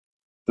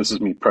This is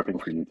me prepping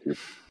for YouTube.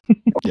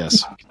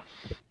 Yes.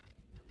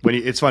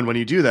 It's fun when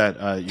you do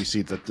that. You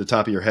see the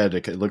top of your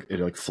head.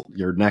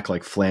 Your neck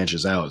like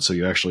flanges out, so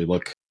you actually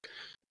look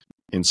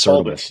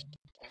insertable.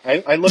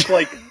 I look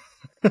like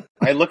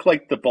I look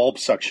like the bulb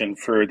suction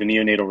for the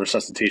neonatal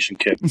resuscitation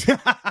kit.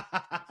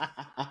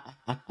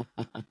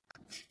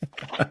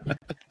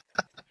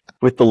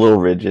 With the little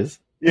ridges.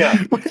 Yeah.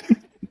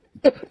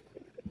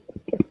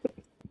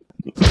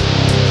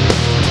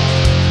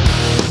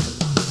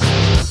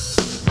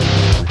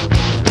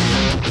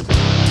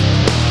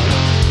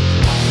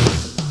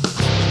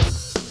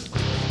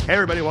 Hey,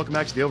 everybody. Welcome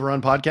back to the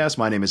Overrun Podcast.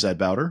 My name is Ed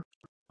Bowder.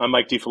 I'm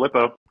Mike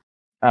DiFilippo.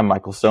 I'm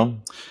Michael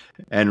Stone.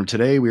 And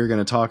today we are going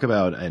to talk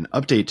about an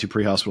update to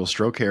pre-hospital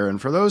stroke care.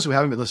 And for those who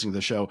haven't been listening to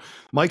the show,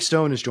 Mike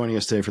Stone is joining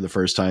us today for the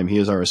first time. He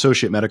is our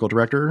Associate Medical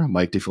Director.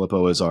 Mike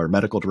DiFilippo is our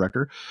Medical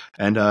Director.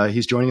 And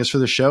he's joining us for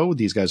the show.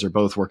 These guys are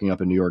both working up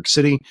in New York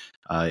City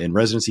in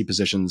residency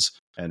positions.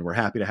 And we're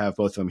happy to have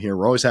both of them here.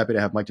 We're always happy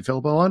to have Mike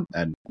DiFilippo on.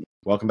 And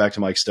welcome back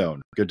to Mike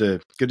Stone. Good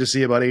to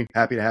see you, buddy.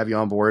 Happy to have you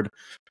on board.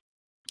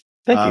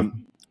 Thank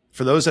you.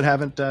 For those that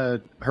haven't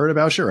heard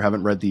about you or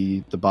haven't read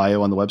the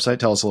bio on the website,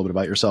 tell us a little bit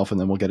about yourself, and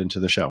then we'll get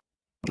into the show.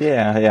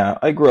 Yeah.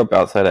 I grew up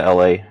outside of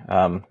LA.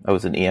 I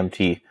was an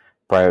EMT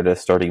prior to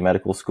starting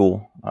medical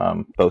school.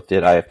 Both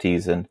did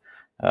IFTs and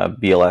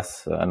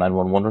BLS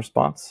 911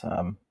 response.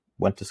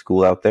 Went to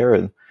school out there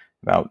and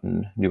I'm out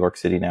in New York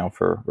City now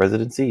for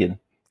residency and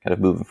kind of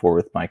moving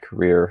forward with my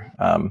career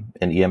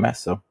in EMS.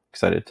 So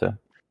excited to.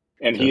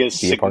 And he is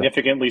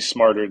significantly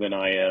smarter than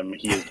I am.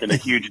 He has been a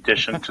huge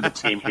addition to the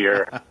team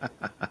here.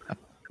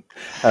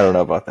 I don't know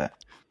about that.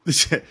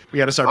 We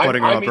got to start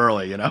putting him up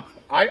early, you know?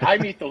 I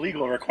meet the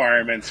legal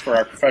requirements for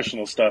our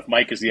professional stuff.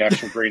 Mike is the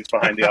actual brains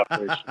behind the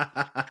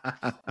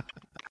operation.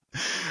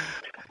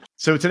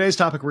 So today's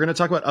topic, we're going to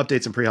talk about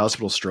updates in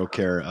pre-hospital stroke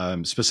care.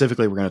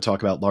 Specifically, we're going to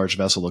talk about large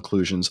vessel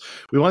occlusions.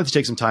 We wanted to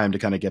take some time to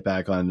kind of get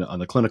back on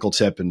the clinical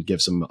tip and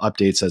give some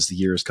updates as the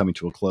year is coming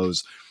to a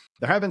close.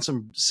 There have been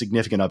some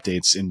significant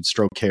updates in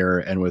stroke care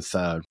and with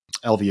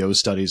LVO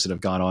studies that have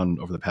gone on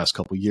over the past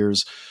couple of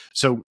years.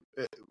 So,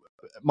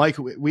 Mike,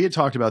 we had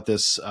talked about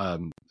this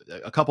a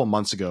couple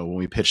months ago when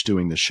we pitched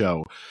doing the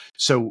show.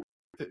 So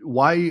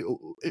why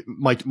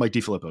Mike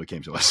DiFilippo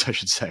came to us, I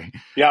should say.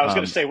 Yeah, I was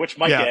going to say, which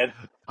Mike, Ed?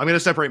 I'm going to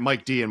separate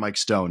Mike D and Mike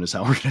Stone is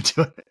how we're going to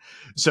do it.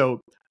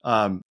 So,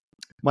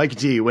 Mike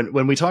D,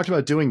 when we talked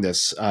about doing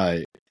this,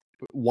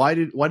 why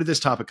did this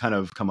topic kind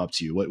of come up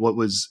to you?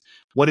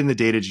 What in the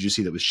data did you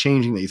see that was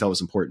changing that you thought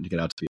was important to get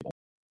out to people?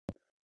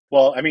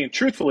 Well, I mean,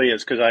 truthfully,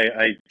 it's because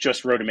I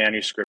just wrote a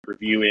manuscript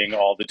reviewing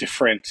all the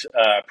different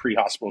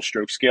pre-hospital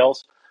stroke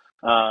scales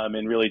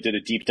and really did a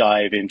deep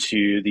dive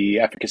into the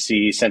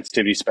efficacy,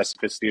 sensitivity,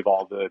 specificity of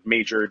all the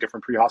major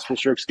different pre-hospital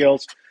stroke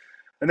scales.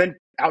 And then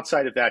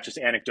outside of that, just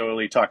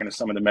anecdotally talking to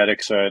some of the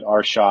medics at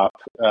our shop,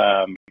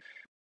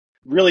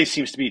 really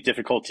seems to be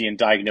difficulty in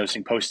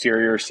diagnosing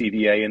posterior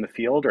CVA in the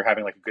field or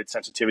having like a good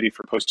sensitivity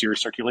for posterior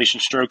circulation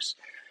strokes.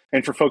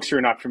 And for folks who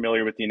are not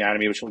familiar with the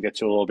anatomy, which we'll get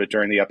to a little bit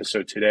during the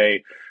episode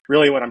today,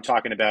 really what I'm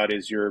talking about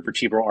is your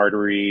vertebral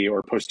artery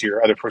or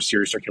other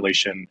posterior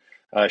circulation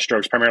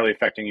strokes, primarily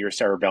affecting your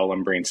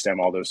cerebellum, brainstem,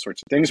 all those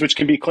sorts of things, which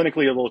can be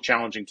clinically a little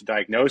challenging to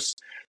diagnose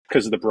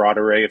because of the broad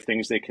array of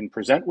things they can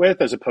present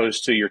with, as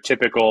opposed to your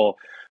typical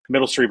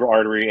middle cerebral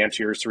artery,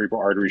 anterior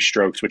cerebral artery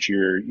strokes, which are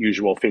your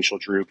usual facial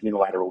droop,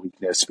 unilateral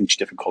weakness, speech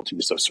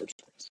difficulties, those sorts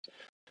of things.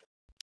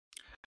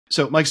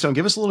 So, Mike Stone,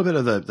 give us a little bit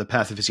of the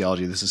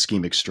pathophysiology of this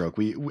ischemic stroke.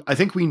 I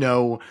think we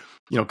know,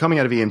 coming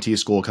out of EMT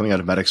school, coming out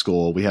of medic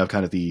school, we have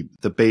kind of the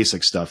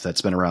basic stuff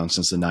that's been around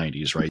since the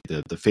 90s, right?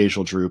 The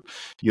facial droop,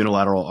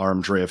 unilateral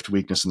arm drift,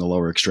 weakness in the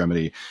lower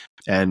extremity.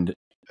 And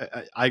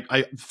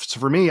so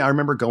for me, I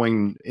remember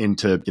going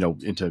into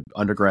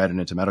undergrad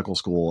and into medical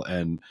school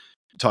and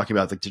talking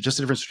about just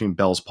the difference between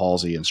Bell's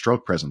palsy and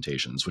stroke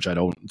presentations, which I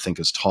don't think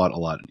is taught a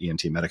lot in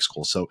EMT medic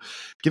school. So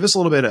give us a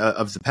little bit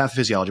of the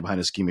pathophysiology behind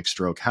ischemic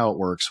stroke, how it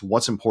works,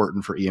 what's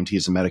important for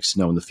EMTs and medics to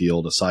know in the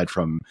field, aside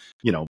from,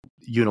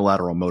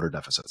 unilateral motor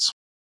deficits.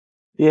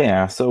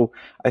 Yeah, so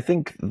I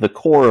think the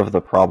core of the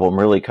problem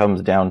really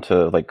comes down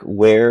to like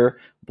where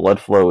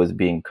blood flow is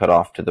being cut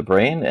off to the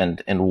brain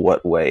and in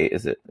what way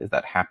is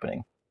that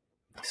happening.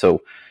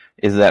 So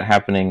is that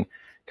happening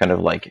kind of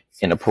like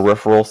in a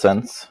peripheral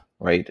sense,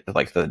 right?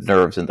 Like the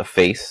nerves in the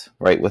face,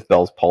 right, with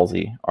Bell's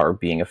palsy are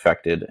being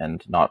affected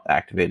and not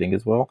activating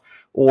as well?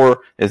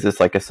 Or is this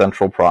like a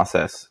central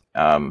process?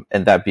 And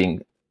that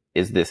being,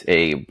 is this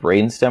a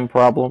brainstem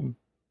problem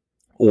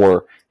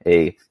or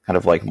a kind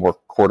of like more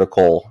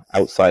cortical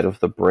outside of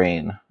the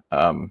brain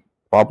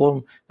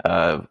problem?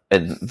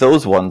 And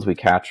those ones we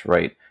catch,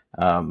 right,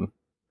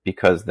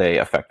 because they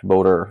affect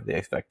motor, they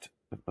affect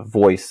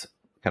voice,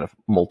 kind of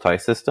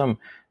multi-system,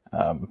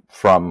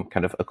 from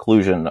kind of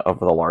occlusion of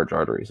the large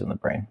arteries in the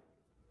brain.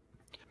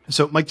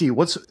 So, Mike D,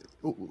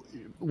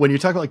 when you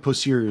talk about like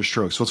posterior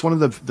strokes, what's one of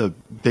the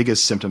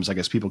biggest symptoms I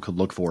guess people could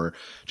look for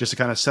just to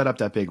kind of set up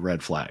that big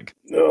red flag?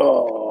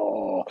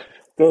 Oh,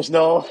 there's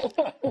no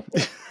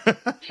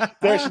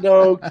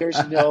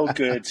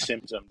good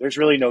symptom. There's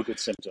really no good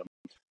symptom.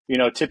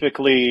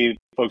 Typically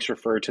folks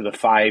refer to the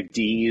 5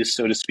 Ds,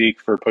 so to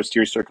speak, for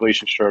posterior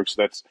circulation strokes.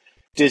 That's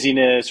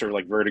dizziness or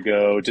like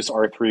vertigo,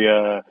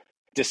 dysarthria,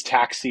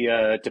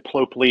 dystaxia,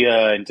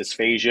 diplopia, and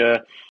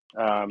dysphagia.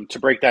 To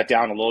break that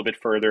down a little bit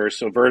further,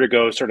 so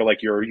vertigo, sort of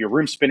like your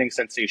room spinning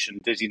sensation,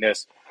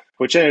 dizziness,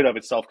 which in and of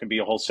itself can be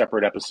a whole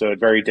separate episode,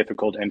 very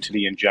difficult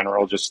entity in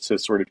general, just to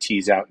sort of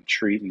tease out and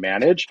treat and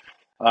manage.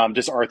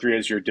 Dysarthria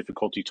is your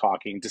difficulty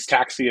talking.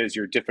 Dystaxia is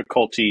your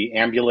difficulty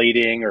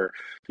ambulating, or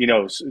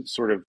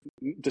sort of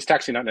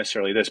dystaxia, not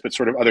necessarily this, but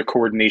sort of other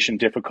coordination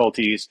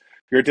difficulties.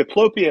 Your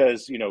diplopia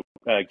is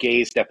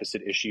gaze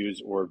deficit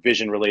issues or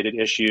vision related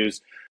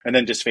issues, and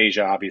then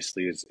dysphagia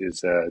obviously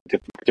is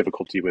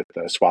difficulty with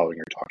swallowing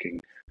or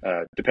talking,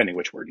 depending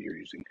which word you're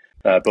using.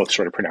 Both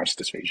sort of pronounced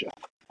dysphagia.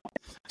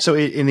 So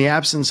in the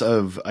absence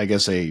of, I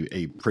guess,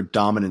 a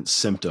predominant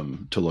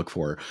symptom to look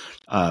for,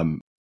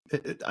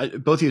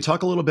 both of you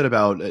talk a little bit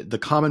about the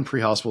common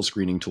pre-hospital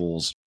screening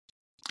tools.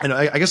 And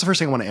I guess the first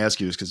thing I want to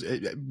ask you is, because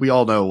we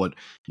all know what,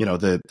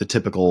 the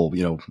typical,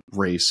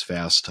 race,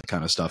 fast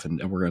kind of stuff. And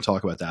we're going to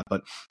talk about that.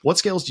 But what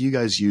scales do you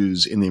guys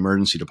use in the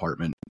emergency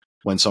department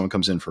when someone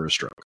comes in for a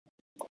stroke?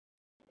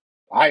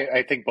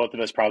 I think both of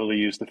us probably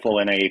use the full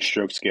NIH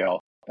stroke scale,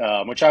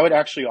 which I would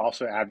actually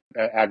also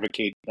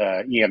advocate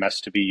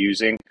EMS to be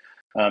using.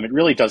 It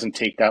really doesn't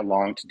take that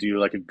long to do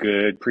like a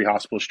good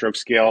pre-hospital stroke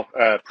scale,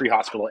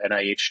 pre-hospital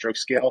NIH stroke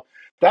scale.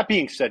 That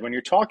being said, when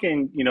you're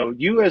talking,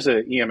 you as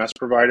an EMS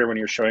provider, when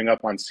you're showing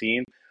up on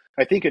scene,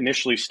 I think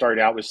initially start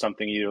out with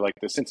something either like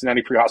the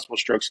Cincinnati pre-hospital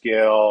stroke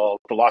scale,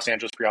 the Los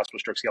Angeles pre-hospital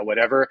stroke scale,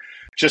 whatever,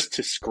 just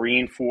to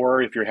screen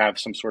for if you have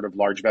some sort of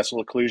large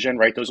vessel occlusion,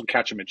 right? Those will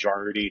catch a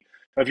majority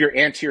of your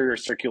anterior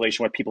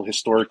circulation, what people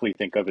historically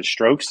think of as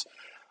strokes.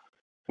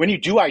 When you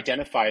do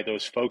identify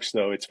those folks,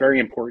 though, it's very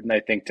important,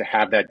 I think, to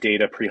have that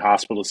data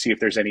pre-hospital to see if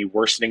there's any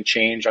worsening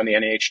change on the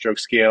NIH stroke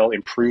scale,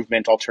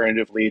 improvement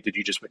alternatively. Did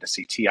you just witness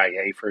a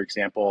TIA, for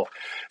example?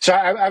 So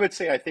I would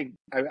say, I think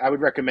I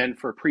would recommend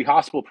for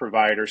pre-hospital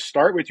providers,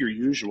 start with your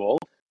usual,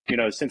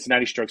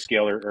 Cincinnati stroke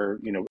scale or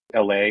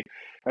LA.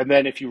 And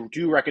then if you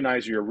do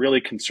recognize you're really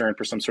concerned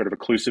for some sort of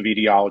occlusive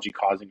etiology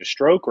causing a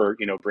stroke or,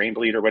 brain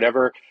bleed or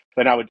whatever,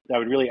 then I would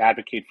really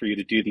advocate for you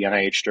to do the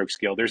NIH stroke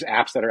scale. There's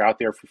apps that are out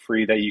there for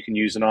free that you can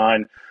use it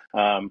on.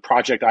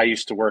 Project I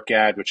used to work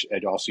at, which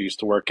Ed also used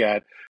to work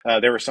at,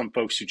 there were some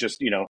folks who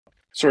just,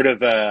 sort of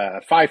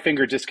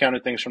 5-finger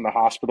discounted things from the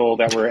hospital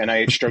that were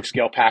NIH stroke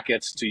scale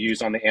packets to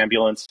use on the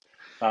ambulance.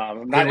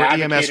 I'm not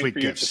advocating EMS week for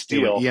you gifts. to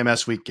steal. They were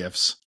EMS week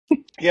gifts.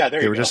 Yeah,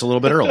 they were just a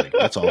little bit early.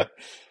 That's all.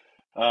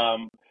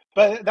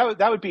 But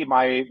that would be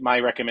my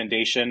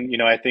recommendation.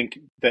 I think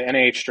the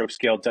NIH stroke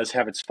scale does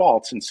have its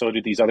faults, and so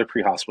do these other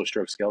pre-hospital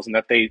stroke scales, in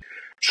that they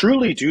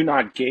truly do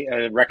not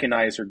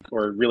recognize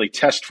or really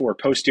test for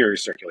posterior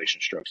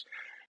circulation strokes.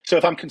 So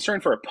if I'm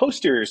concerned for a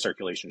posterior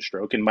circulation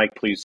stroke, and Mike,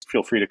 please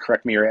feel free to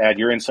correct me or add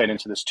your insight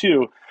into this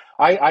too,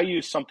 I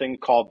use something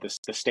called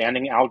the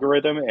standing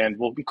algorithm, and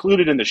we'll include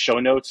it in the show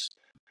notes.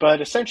 But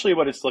essentially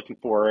what it's looking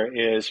for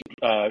is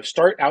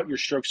start out your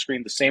stroke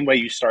screen the same way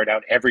you start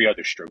out every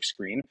other stroke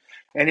screen.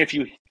 And if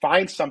you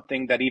find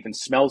something that even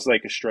smells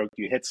like a stroke,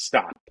 you hit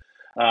stop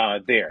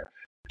there.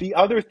 The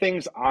other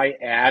things I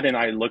add and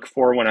I look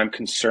for when I'm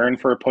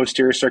concerned for a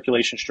posterior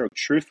circulation stroke,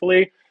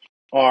 truthfully,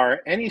 are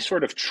any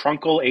sort of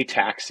truncal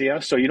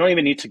ataxia. So you don't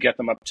even need to get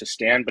them up to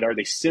stand, but are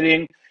they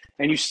sitting?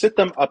 And you sit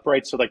them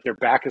upright so like their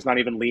back is not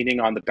even leaning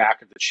on the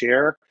back of the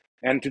chair.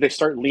 And do they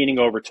start leaning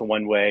over to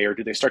one way, or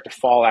do they start to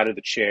fall out of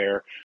the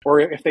chair? Or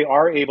if they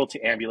are able to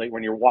ambulate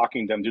when you're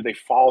walking them, do they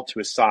fall to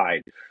a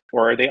side?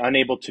 Or are they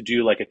unable to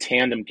do like a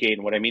tandem gait?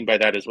 And what I mean by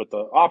that is what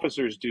the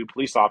officers do,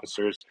 police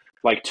officers,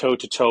 like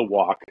toe-to-toe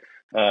walk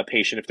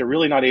patient. If they're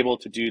really not able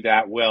to do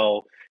that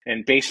well,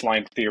 and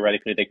baseline,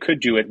 theoretically, they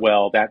could do it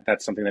well,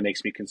 that's something that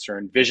makes me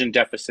concerned. Vision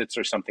deficits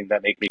are something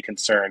that make me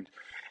concerned.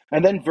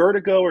 And then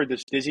vertigo or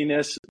this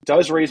dizziness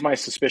does raise my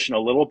suspicion a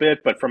little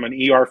bit, but from an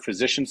ER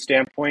physician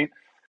standpoint,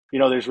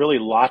 there's really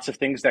lots of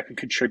things that can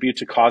contribute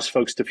to cause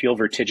folks to feel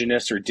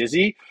vertiginous or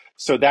dizzy.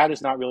 So that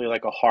is not really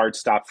like a hard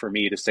stop for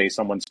me to say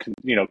someone's,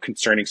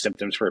 concerning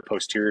symptoms for a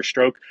posterior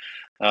stroke.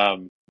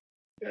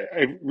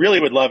 I really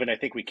would love, and I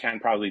think we can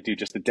probably do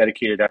just a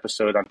dedicated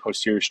episode on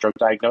posterior stroke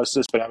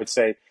diagnosis, but I would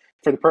say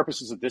for the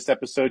purposes of this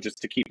episode,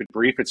 just to keep it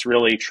brief, it's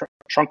really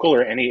truncal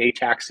or any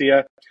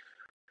ataxia,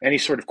 any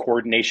sort of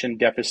coordination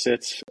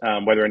deficits,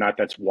 whether or not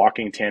that's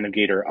walking, tandem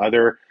gait, or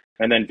other,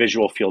 and then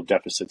visual field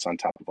deficits on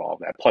top of all of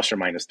that, plus or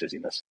minus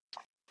dizziness.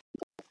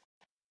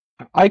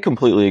 I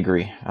completely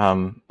agree.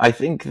 I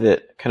think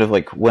that kind of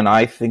like when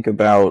I think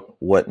about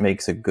what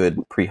makes a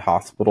good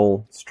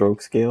pre-hospital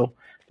stroke scale,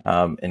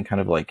 and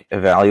kind of like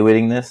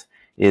evaluating this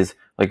is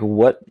like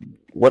what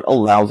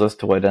allows us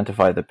to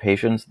identify the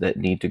patients that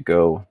need to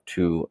go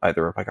to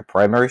either like a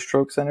primary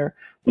stroke center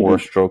or a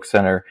stroke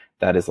center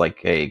that is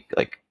like a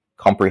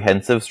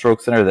comprehensive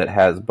stroke center that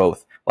has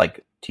both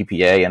like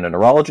TPA and a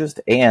neurologist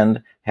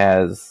and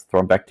has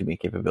thrombectomy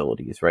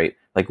capabilities, right?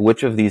 Like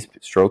which of these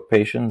stroke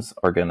patients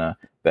are going to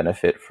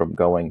benefit from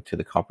going to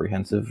the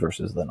comprehensive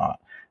versus the not?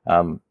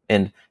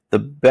 And the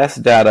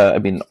best data, I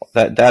mean,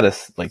 that data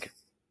like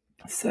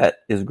set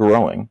is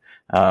growing,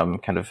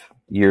 kind of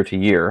year to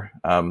year.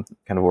 Kind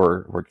of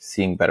we're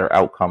seeing better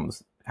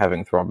outcomes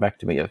having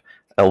thrombectomy of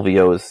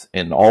LVOs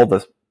in all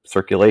the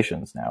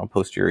circulations now,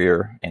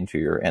 posterior,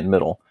 anterior, and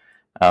middle.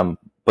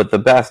 But the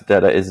best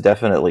data is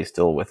definitely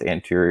still with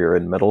anterior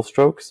and middle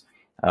strokes.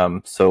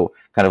 So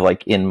kind of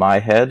like in my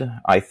head,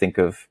 I think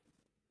of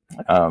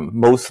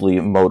mostly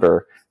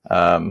motor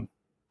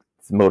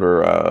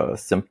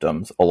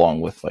symptoms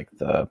along with like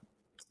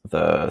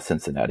the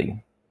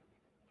Cincinnati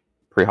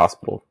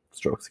pre-hospital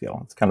stroke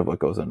scale. It's kind of what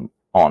goes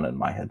on in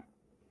my head.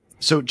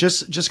 So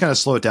just kind of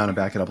slow it down and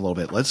back it up a little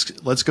bit.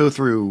 Let's go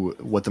through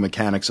what the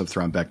mechanics of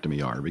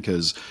thrombectomy are,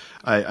 because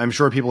I'm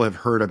sure people have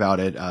heard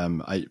about it.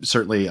 I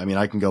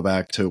can go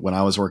back to when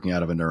I was working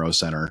out of a neuro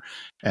center,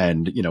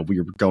 and we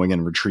were going in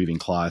and retrieving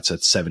clots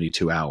at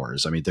 72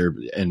 hours. I mean,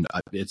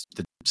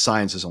 the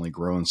science has only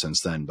grown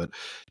since then. But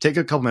take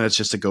a couple minutes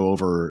just to go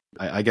over.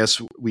 I guess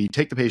we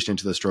take the patient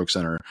into the stroke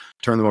center,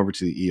 turn them over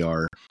to the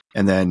ER,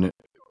 and then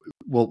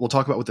we'll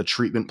talk about what the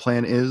treatment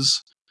plan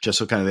is, just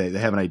so kind of they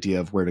have an idea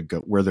of where to go,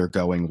 where they're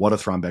going, what a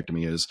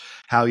thrombectomy is,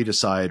 how you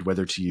decide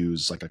whether to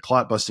use like a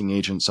clot busting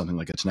agent, something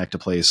like a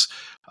tenecteplase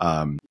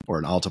or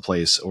an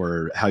alteplase,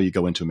 or how you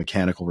go into a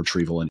mechanical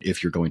retrieval, and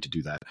if you're going to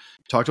do that.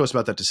 Talk to us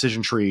about that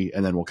decision tree,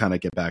 and then we'll kind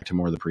of get back to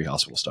more of the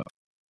pre-hospital stuff.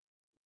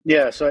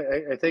 Yeah, so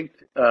I think,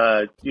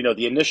 the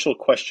initial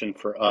question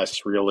for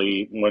us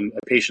really when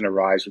a patient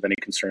arrives with any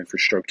concern for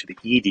stroke to the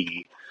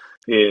ED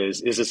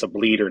is this a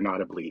bleed or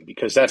not a bleed?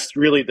 Because that's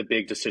really the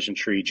big decision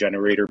tree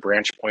generator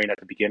branch point at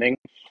the beginning.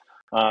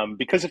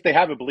 Because if they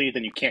have a bleed,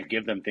 then you can't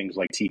give them things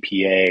like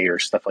TPA or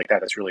stuff like that.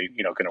 That's really,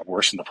 going to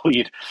worsen the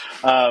bleed.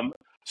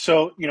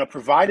 So,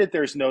 provided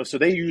there's so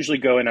they usually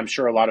go, and I'm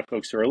sure a lot of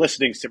folks who are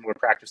listening, similar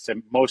practice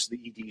to most of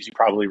the EDs you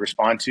probably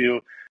respond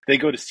to, they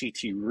go to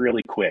CT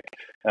really quick.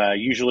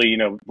 Usually,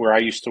 where I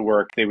used to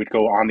work, they would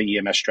go on the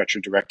EMS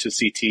stretcher direct to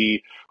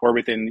CT, or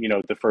within,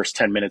 the first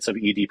 10 minutes of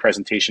ED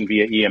presentation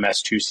via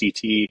EMS to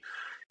CT.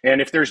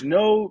 And if there's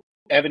no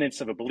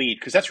evidence of a bleed,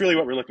 because that's really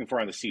what we're looking for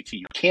on the CT,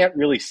 you can't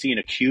really see an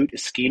acute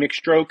ischemic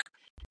stroke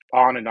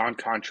on a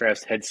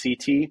non-contrast head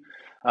CT.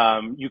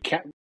 You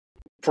can't,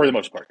 for the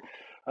most part.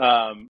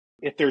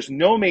 If there's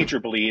no major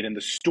bleed and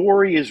the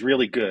story is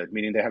really good,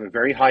 meaning they have a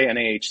very high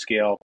NIH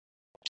scale,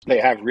 they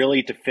have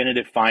really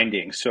definitive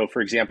findings. So,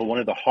 for example, one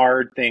of the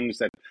hard things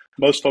that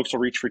most folks will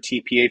reach for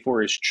TPA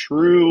for is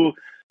true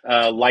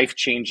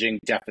life-changing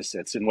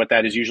deficits. And what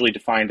that is usually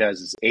defined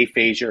as is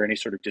aphasia or any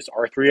sort of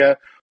dysarthria,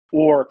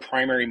 or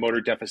primary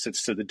motor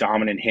deficits to the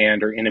dominant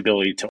hand or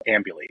inability to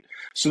ambulate.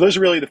 So those are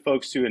really the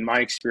folks who, in my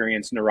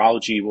experience,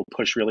 neurology will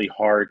push really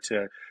hard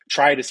to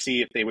try to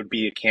see if they would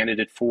be a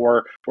candidate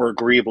for or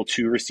agreeable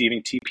to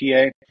receiving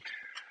TPA.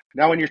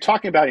 Now, when you're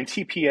talking about, and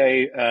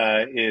TPA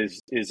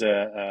is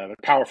a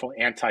powerful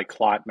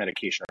anti-clot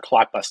medication or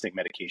clot-busting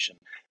medication.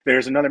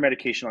 There's another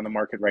medication on the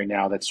market right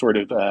now that's sort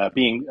of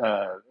being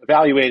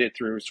evaluated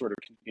through sort of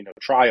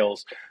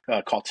trials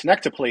called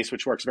tenecteplase,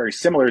 which works very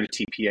similar to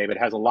TPA, but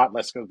has a lot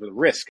less of the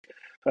risk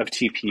of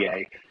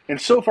TPA. And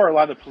so far, a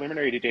lot of the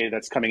preliminary data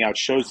that's coming out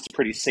shows it's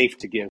pretty safe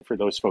to give for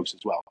those folks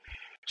as well.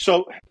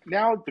 So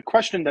now the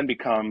question then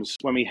becomes,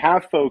 when we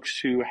have folks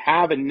who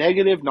have a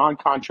negative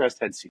non-contrast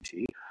head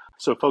CT,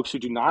 so folks who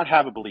do not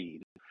have a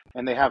bleed,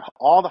 and they have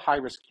all the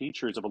high-risk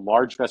features of a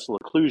large vessel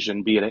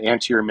occlusion, be it an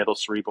anterior, middle,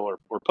 cerebral,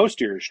 or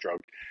posterior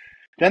stroke,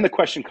 then the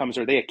question comes,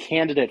 are they a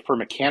candidate for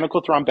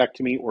mechanical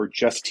thrombectomy or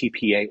just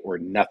TPA or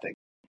nothing?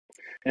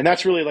 And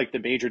that's really like the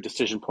major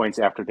decision points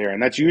after there,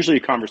 and that's usually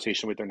a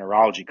conversation with their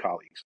neurology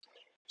colleagues.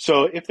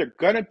 So if they're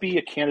going to be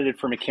a candidate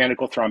for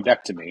mechanical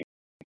thrombectomy,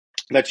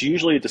 that's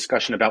usually a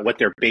discussion about what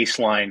their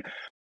baseline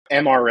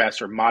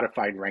MRS or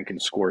modified Rankin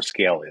score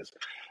scale is.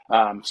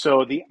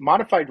 So the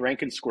modified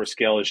Rankin score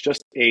scale is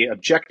just an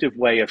objective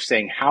way of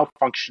saying how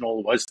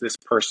functional was this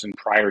person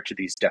prior to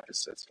these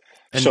deficits.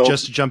 And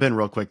just to jump in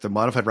real quick, the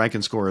modified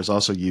Rankin score is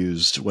also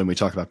used when we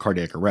talk about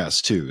cardiac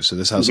arrest too. So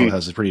this also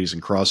has a pretty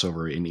decent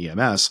crossover in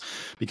EMS,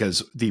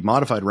 because the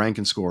modified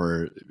Rankin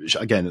score,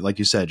 again, like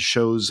you said,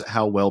 shows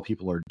how well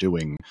people are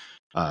doing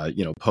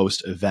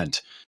post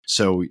event.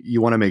 So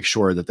you want to make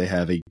sure that they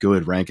have a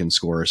good Rankin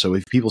score. So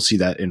if people see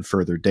that in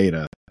further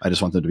data, I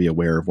just want them to be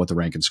aware of what the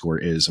Rankin score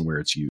is and where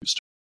it's used.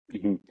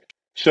 Mm-hmm.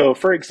 So,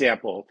 for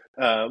example,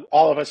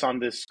 all of us on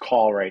this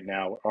call right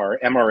now are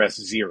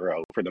MRS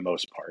 0 for the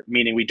most part,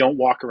 meaning we don't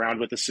walk around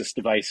with assist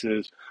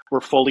devices.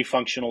 We're fully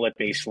functional at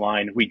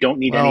baseline. We don't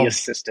need any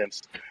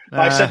assistance.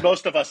 I said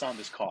most of us on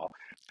this call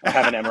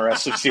have an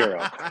MRS of 0.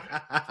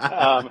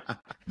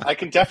 I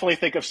can definitely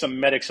think of some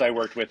medics I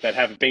worked with that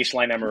have a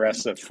baseline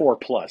MRS of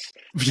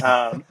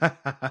 4+.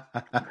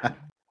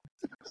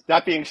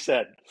 That being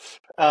said,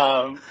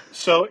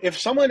 so if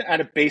someone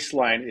at a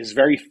baseline is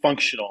very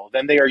functional,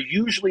 then they are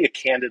usually a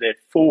candidate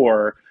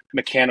for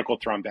mechanical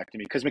thrombectomy,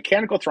 because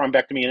mechanical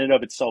thrombectomy in and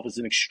of itself is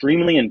an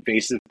extremely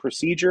invasive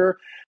procedure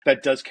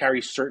that does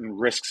carry certain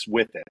risks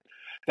with it.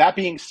 That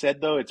being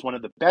said, though, it's one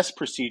of the best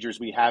procedures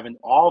we have in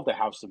all of the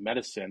House of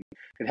Medicine.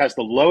 It has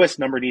the lowest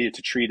number needed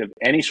to treat of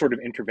any sort of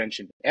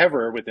intervention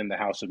ever within the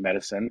House of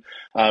Medicine,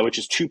 which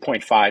is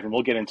 2.5. And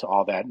we'll get into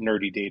all that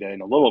nerdy data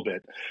in a little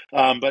bit.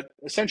 But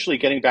essentially,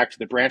 getting back to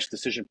the branch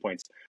decision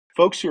points,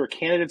 folks who are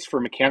candidates for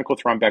mechanical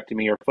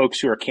thrombectomy or folks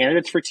who are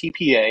candidates for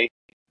TPA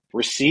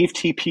receive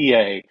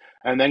TPA,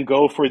 and then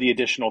go for the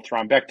additional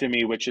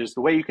thrombectomy, which is the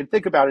way you can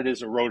think about it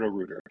is a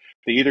roto-rooter.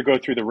 They either go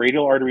through the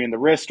radial artery in the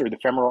wrist or the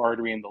femoral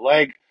artery in the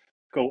leg,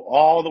 go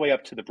all the way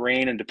up to the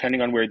brain, and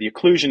depending on where the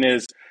occlusion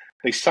is,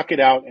 they suck it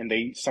out and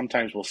they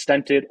sometimes will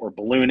stent it or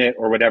balloon it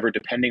or whatever,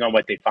 depending on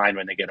what they find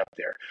when they get up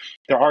there.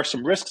 There are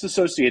some risks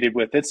associated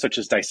with it, such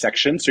as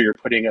dissection. So you're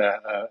putting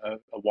a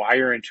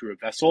wire into a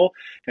vessel.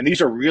 And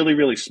these are really,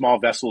 really small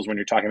vessels when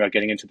you're talking about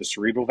getting into the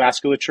cerebral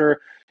vasculature,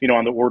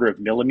 on the order of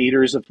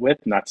millimeters of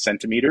width, not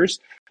centimeters.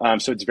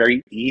 So it's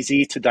very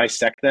easy to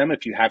dissect them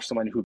if you have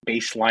someone who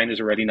baseline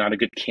is already not a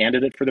good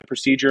candidate for the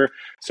procedure.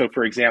 So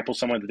for example,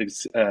 someone that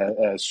has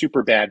a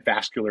super bad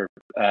vascular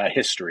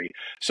history.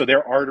 So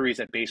their arteries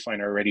at baseline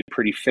are already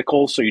pretty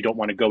fickle. So you don't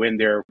want to go in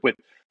there with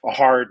a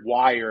hard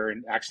wire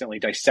and accidentally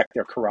dissect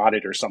their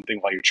carotid or something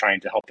while you're trying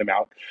to help them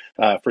out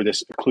for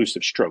this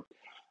occlusive stroke.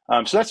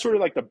 So that's sort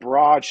of like the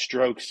broad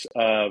strokes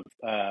of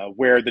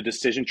where the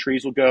decision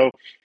trees will go.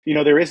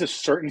 There is a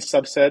certain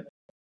subset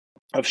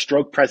of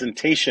stroke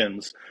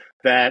presentations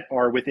that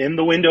are within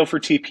the window for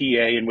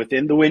TPA and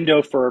within the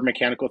window for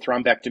mechanical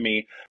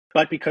thrombectomy,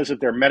 but because of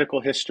their medical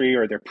history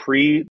or their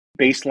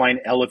pre-baseline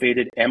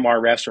elevated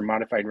MRS or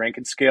modified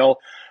Rankin scale,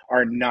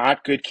 are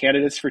not good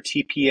candidates for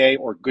TPA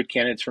or good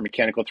candidates for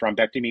mechanical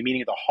thrombectomy,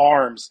 meaning the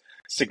harms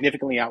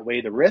significantly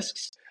outweigh the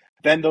risks.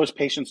 Then those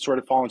patients sort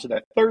of fall into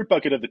that third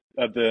bucket of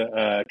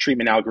the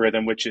treatment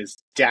algorithm, which is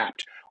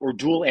DAPT, or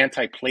dual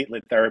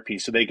antiplatelet therapy.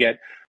 So they get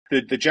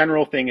the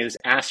general thing is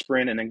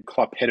aspirin and then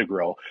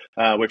clopidogrel,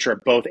 which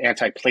are both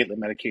antiplatelet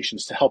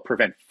medications to help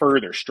prevent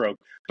further stroke,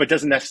 but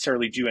doesn't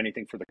necessarily do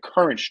anything for the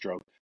current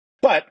stroke.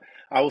 But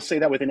I will say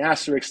that with an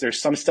asterisk,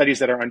 there's some studies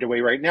that are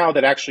underway right now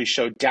that actually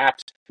show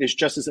DAPT is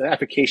just as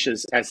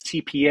efficacious as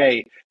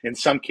TPA in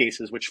some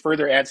cases, which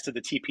further adds to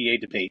the TPA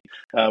debate,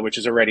 which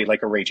is already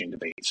like a raging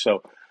debate.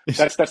 So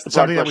that's the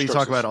something that we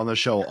talk about on the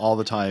show all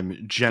the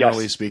time.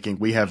 Generally speaking,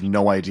 we have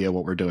no idea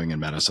what we're doing in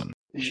medicine.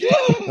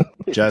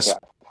 Just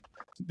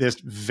this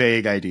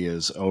vague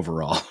ideas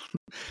overall.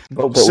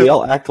 But we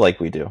all act like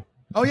we do.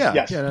 Oh yeah.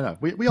 Yes. Yeah, no.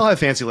 We all have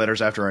fancy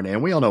letters after our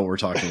name. We all know what we're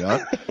talking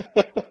about.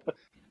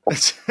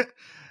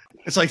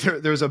 It's like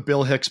there was a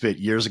Bill Hicks bit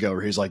years ago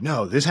where he's like,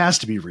 no, this has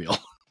to be real.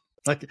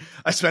 Like,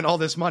 I spent all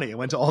this money. I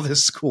went to all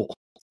this school.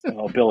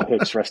 Oh, Bill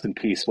Hicks, rest in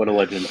peace. What a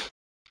legend.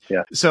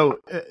 Yeah. So,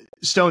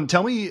 Stone,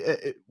 tell me,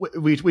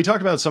 we talked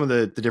about some of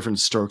the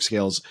different stroke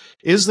scales.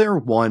 Is there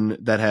one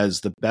that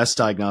has the best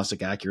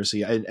diagnostic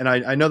accuracy?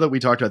 I know that we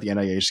talked about the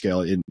NIH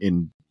scale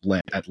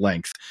at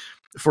length.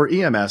 For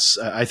EMS,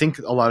 I think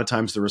a lot of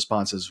times the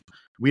response is,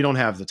 we don't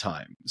have the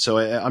time. So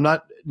I'm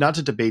not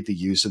to debate the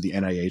use of the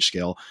NIH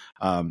scale.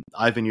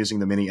 I've been using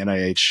the mini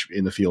NIH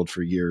in the field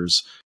for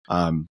years.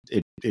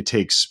 It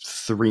takes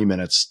 3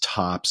 minutes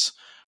tops,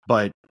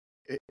 but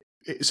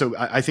so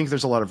I think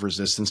there's a lot of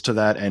resistance to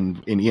that.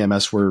 And in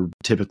EMS, we're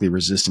typically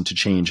resistant to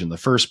change in the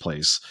first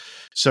place.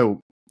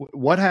 So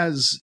what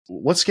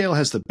scale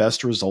has the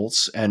best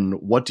results, and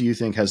what do you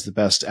think has the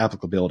best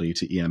applicability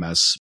to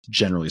EMS,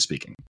 generally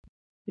speaking?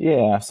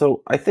 Yeah,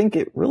 so I think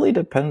it really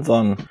depends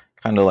on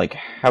kind of like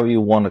how you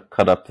want to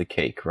cut up the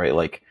cake, right?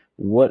 Like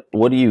what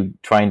are you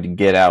trying to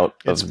get out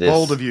of this? It's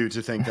bold of you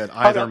to think that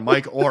either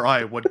Mike or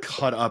I would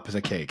cut up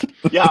the cake.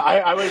 Yeah,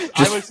 I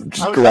was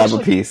grab a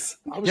piece.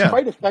 I was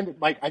quite offended,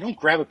 Mike. I don't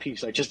grab a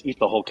piece. I just eat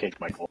the whole cake,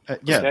 Michael.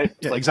 Yeah,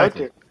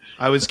 exactly.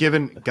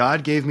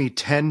 God gave me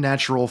 10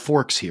 natural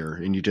forks here,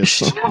 and you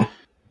just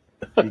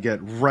you get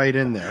right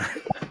in there.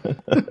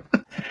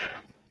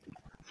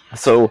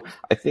 So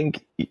I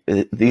think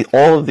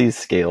all of these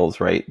scales,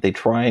 right, they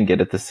try and get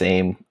at the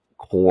same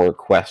core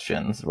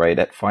questions, right,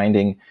 at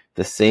finding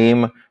the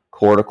same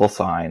cortical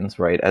signs,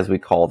 right, as we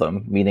call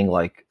them, meaning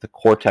like the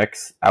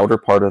cortex, outer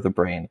part of the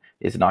brain,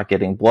 is not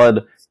getting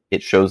blood.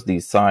 It shows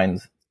these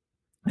signs,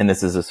 and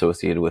this is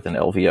associated with an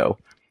LVO.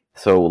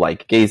 So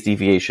like gaze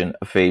deviation,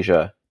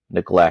 aphasia,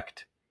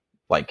 neglect,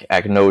 like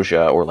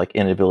agnosia, or like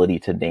inability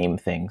to name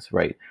things,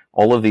 right?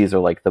 All of these are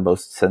like the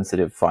most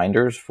sensitive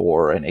finders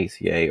for an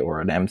ACA or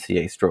an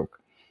MCA stroke.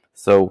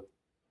 So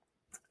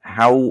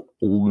how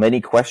many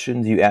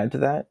questions you add to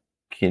that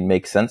can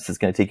make sense. It's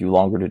going to take you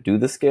longer to do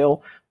the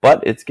scale,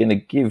 but it's going to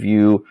give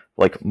you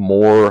like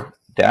more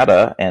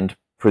data and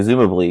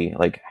presumably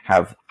like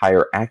have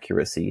higher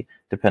accuracy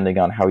depending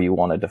on how you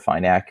want to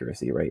define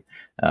accuracy, right?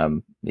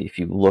 If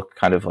you look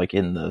kind of like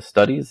in the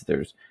studies,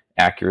 there's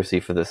accuracy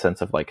for the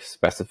sense of like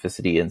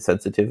specificity and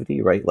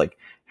sensitivity, right? Like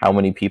how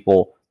many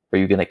people are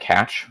you going to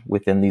catch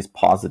within these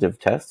positive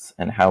tests,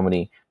 and how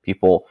many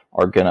people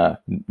are going to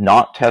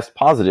not test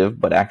positive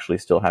but actually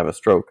still have a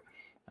stroke.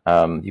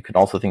 You can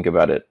also think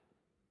about it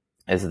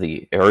as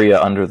the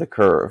area under the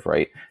curve,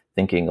 right?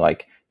 Thinking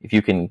like if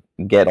you can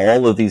get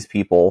all of these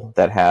people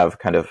that have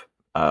kind of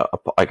a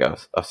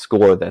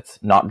score that's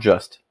not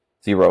just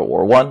 0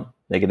 or 1,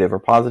 negative or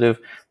positive,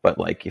 but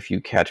like if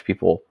you catch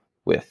people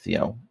with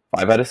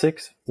 5 out of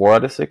 6, 4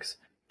 out of 6,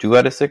 2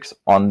 out of 6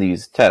 on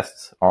these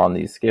tests or on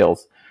these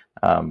scales,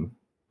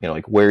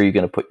 like where are you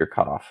going to put your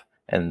cutoff,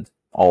 and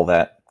all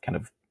that kind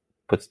of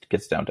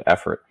gets down to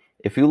effort.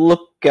 If you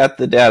look at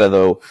the data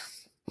though,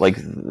 like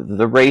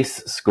the race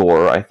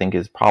score, I think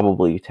is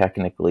probably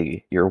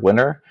technically your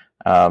winner.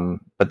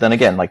 But then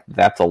again, like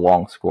that's a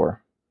long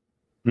score.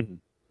 Mm-hmm.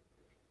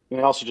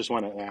 I also just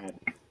want to add,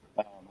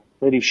 I'm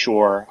pretty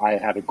sure I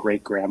had a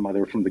great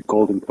grandmother from the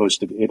Golden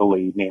Coast of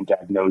Italy named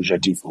Agnosia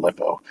Di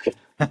Filippo.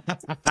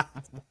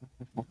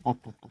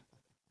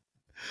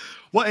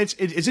 Well, it's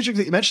interesting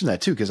that you mentioned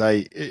that too, because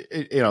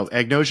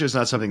agnosia is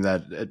not something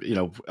that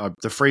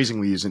the phrasing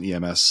we use in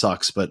EMS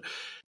sucks, but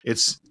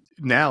it's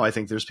now I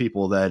think there's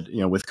people that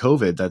with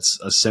COVID that's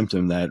a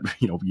symptom that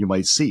you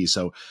might see.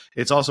 So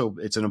it's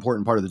an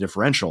important part of the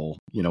differential,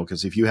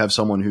 because if you have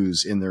someone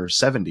who's in their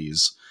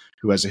 70s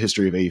who has a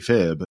history of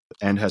AFib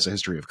and has a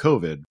history of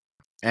COVID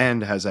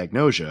and has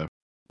agnosia,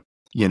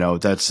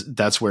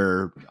 that's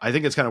where I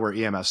think it's kind of where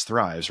EMS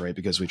thrives, right?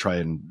 Because we try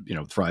and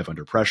thrive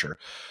under pressure.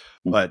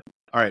 But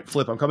all right,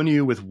 Flip, I'm coming to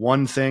you with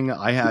one thing.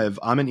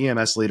 I'm an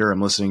EMS leader. I'm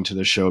listening to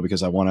this show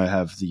because I want to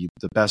have the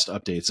best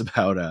updates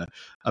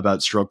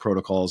about stroke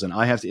protocols, and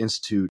I have to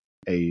institute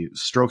a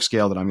stroke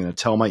scale that I'm going to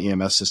tell my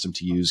EMS system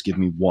to use. Give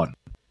me one.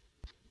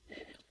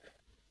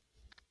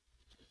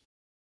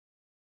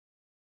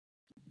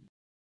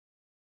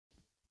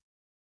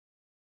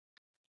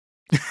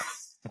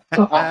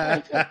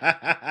 I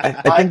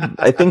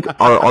think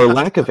our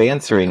lack of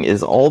answering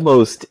is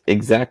almost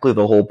exactly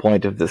the whole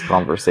point of this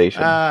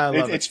conversation.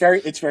 It's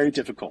very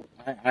difficult.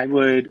 I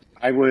would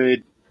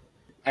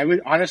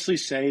honestly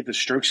say the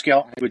stroke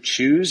scale I would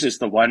choose is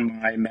the one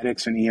my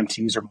medics and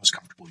EMTs are most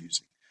comfortable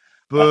using.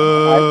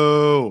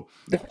 Boo!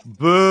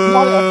 Boo!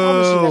 I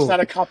promise you that's not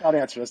a cop-out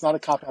answer. That's not a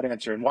cop-out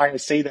answer. And why I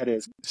say that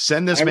is...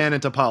 Send this man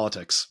into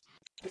politics.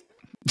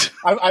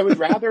 I would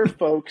rather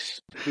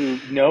folks who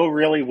know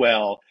really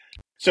well...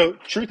 So,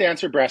 truth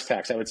answer, brass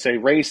tacks. I would say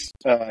race,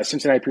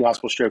 Cincinnati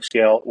Pre-Hospital Stroke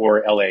Scale,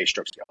 or LA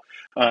Stroke Scale,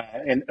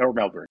 or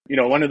Melbourne.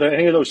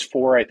 Any of those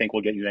four, I think,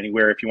 will get you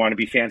anywhere. If you want to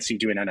be fancy,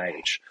 do an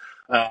NIH.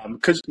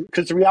 Because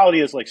the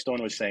reality is, like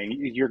Stone was saying,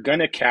 you're going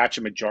to catch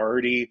a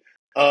majority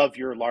of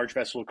your large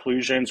vessel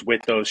occlusions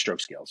with those stroke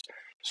scales.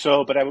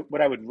 So, but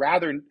what I would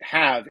rather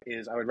have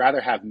is I would rather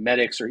have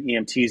medics or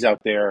EMTs out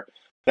there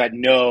that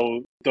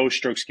know those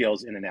stroke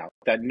scales in and out,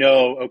 that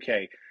know,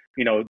 okay,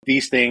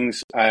 these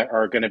things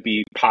are going to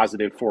be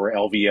positive for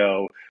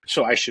LVO,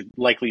 so I should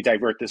likely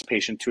divert this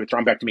patient to a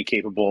thrombectomy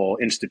capable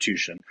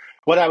institution.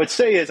 What I would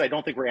say is I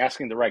don't think we're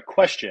asking the right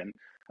question.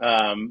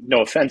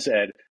 No offense,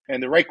 Ed.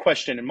 And the right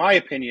question, in my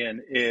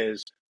opinion,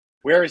 is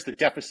where is the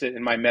deficit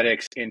in my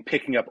medics in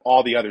picking up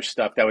all the other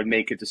stuff that would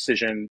make a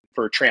decision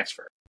for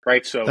transfer,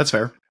 right? So that's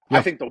fair. Yeah.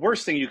 I think the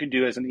worst thing you can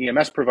do as an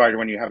EMS provider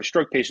when you have a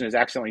stroke patient is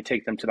accidentally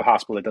take them to the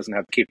hospital that doesn't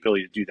have the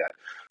capability to do that.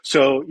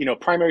 So,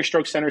 primary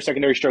stroke center,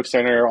 secondary stroke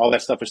center, all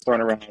that stuff is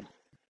thrown around.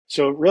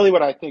 So really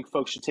what I think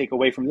folks should take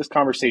away from this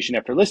conversation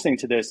after listening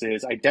to this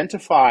is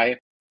identify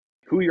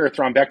who your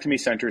thrombectomy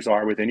centers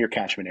are within your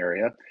catchment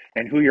area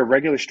and who your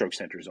regular stroke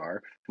centers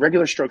are.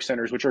 Regular stroke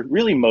centers, which are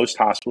really most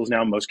hospitals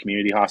now, most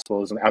community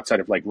hospitals outside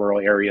of like rural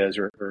areas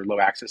or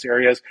low access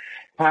areas,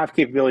 have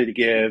capability to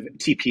give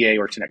TPA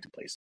or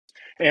tenecteplase.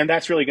 And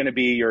that's really going to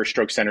be your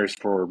stroke centers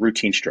for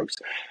routine strokes.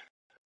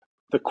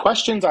 The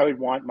questions I would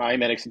want my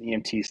medics and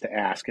EMTs to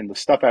ask and the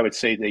stuff I would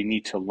say they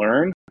need to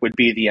learn would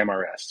be the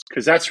MRS.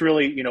 Because that's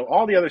really,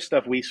 all the other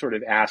stuff we sort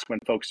of ask when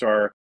folks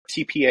are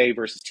TPA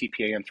versus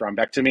TPA and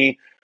thrombectomy.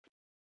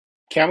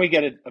 Can we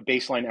get a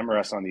baseline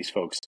MRS on these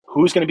folks?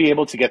 Who's going to be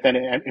able to get that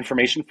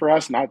information for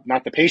us? Not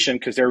the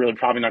patient, because they're really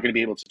probably not going to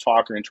be able to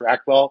talk or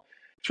interact well.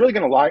 It's really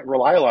going to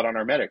rely a lot on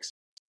our medics.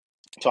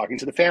 Talking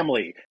to the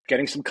family,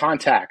 getting some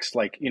contacts,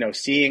 like,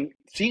 seeing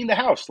the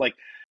house. Like,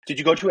 did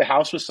you go to a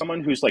house with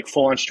someone who's like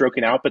full on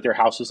stroking out, but their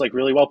house is like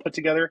really well put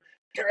together?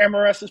 Their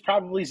MRS is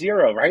probably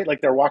 0, right? Like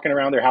they're walking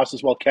around, their house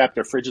is well kept,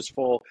 their fridge is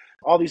full,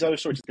 all these other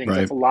sorts of things. Right.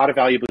 That's a lot of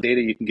valuable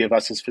data you can give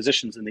us as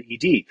physicians in the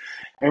ED.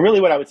 And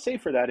really what I would say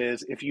for that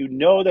is if you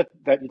know that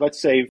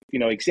let's say,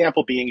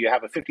 example being you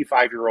have a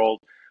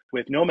 55-year-old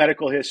with no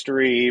medical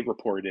history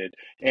reported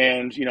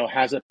and,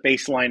 has a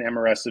baseline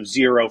MRS of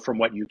 0 from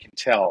what you can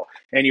tell.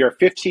 And you're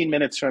 15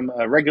 minutes from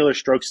a regular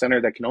stroke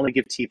center that can only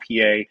give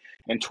TPA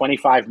and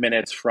 25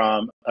 minutes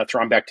from a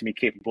thrombectomy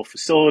capable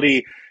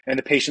facility. And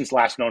the patient's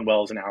last known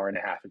well is an hour and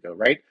a half ago,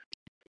 right?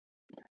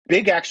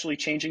 Big actually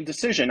changing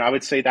decision. I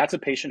would say that's a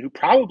patient who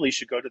probably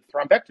should go to the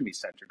thrombectomy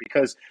center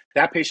because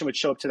that patient would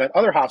show up to that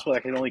other hospital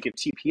that can only give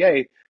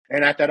TPA.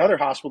 And at that other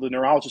hospital, the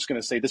neurologist is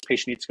going to say, this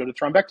patient needs to go to the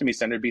thrombectomy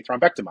center to be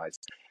thrombectomized.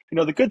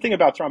 The good thing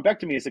about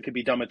thrombectomy is it could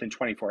be done within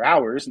 24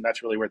 hours, and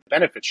that's really where the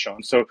benefit's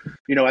shown. So,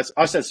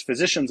 as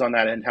physicians on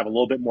that end have a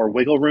little bit more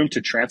wiggle room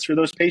to transfer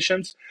those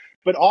patients.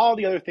 But all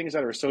the other things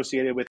that are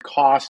associated with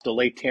cost,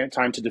 delay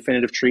time to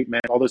definitive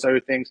treatment, all those other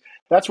things,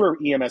 that's where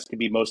EMS can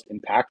be most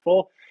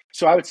impactful.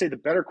 So I would say the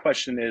better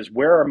question is,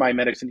 where are my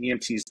medics and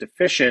EMTs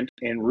deficient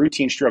in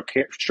routine stroke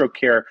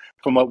care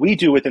from what we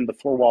do within the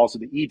four walls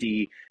of the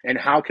ED, and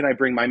how can I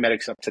bring my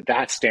medics up to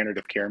that standard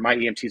of care, my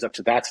EMTs up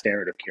to that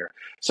standard of care?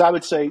 So I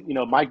would say,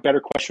 my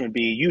better question would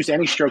be, use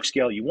any stroke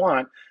scale you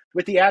want,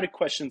 with the added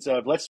questions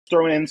of, let's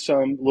throw in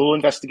some little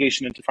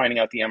investigation into finding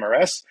out the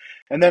MRS.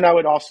 And then I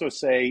would also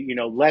say,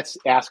 let's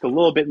ask a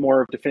little bit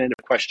more of definitive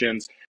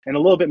questions and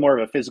a little bit more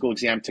of a physical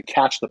exam to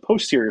catch the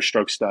posterior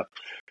stroke stuff,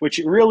 which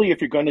really,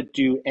 if you're going to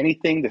do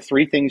anything, the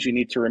three things you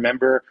need to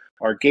remember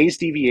are gaze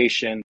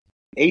deviation,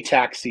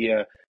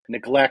 ataxia,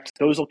 neglect.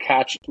 Those will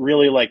catch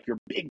really like your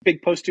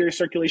big posterior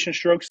circulation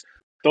strokes.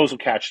 Those will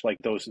catch like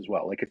those as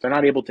well. Like if they're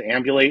not able to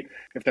ambulate,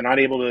 if they're not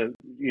able to,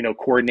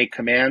 coordinate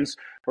commands,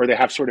 or they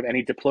have sort of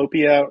any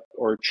diplopia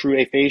or true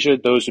aphasia,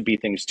 those would be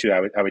things too.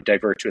 I would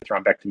divert to a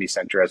thrombectomy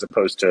center as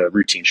opposed to a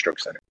routine stroke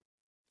center.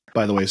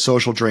 By the way,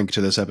 social drink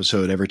to this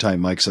episode every time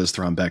Mike says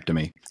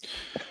thrombectomy.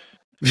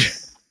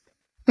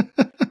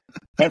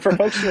 And for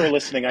folks who are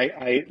listening,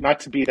 I not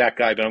to be that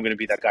guy, but I'm going to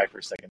be that guy for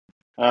a second.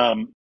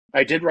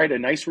 I did write a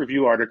nice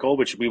review article,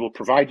 which we will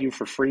provide you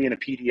for free in a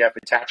PDF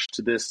attached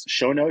to this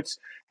show notes,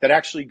 that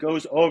actually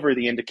goes over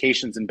the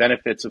indications and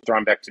benefits of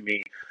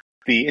thrombectomy,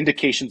 the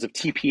indications of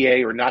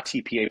TPA or not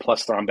TPA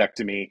plus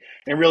thrombectomy,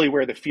 and really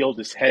where the field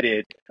is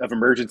headed of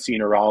emergency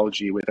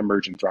neurology with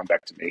emergent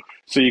thrombectomy.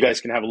 So you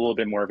guys can have a little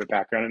bit more of a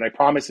background. And I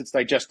promise it's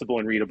digestible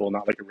and readable,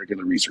 not like a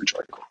regular research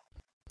article.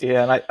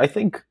 Yeah, and I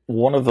think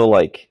one of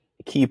the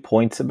key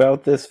points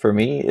about this for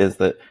me is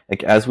that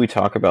as we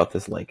talk about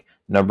this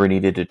number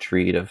needed to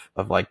treat of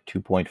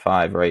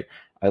 2.5, right?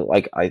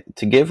 I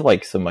to give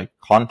some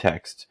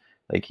context,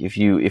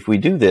 if we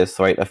do this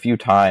right a few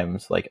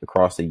times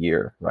across a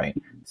year, right?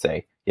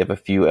 Say you have a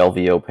few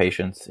LVO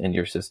patients in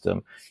your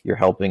system, you're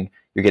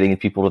getting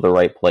people to the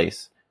right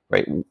place,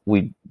 right?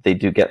 They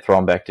do get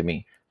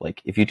thrombectomy.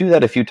 If you do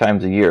that a few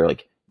times a year,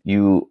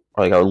 you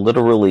are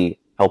literally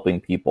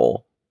helping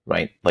people,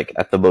 right?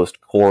 At the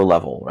most core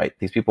level, right?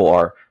 These people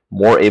are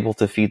more able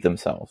to feed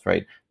themselves,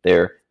 right?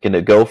 They're going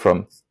to go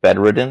from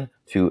bedridden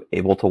to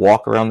able to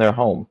walk around their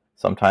home.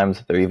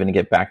 Sometimes they're even going to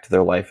get back to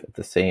their life at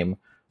the same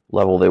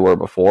level they were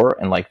before.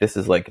 And this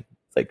is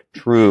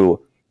true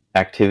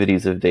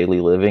activities of daily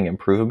living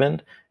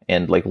improvement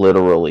and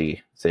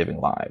literally saving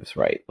lives,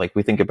 right?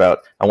 We think about,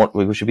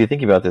 we should be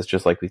thinking about this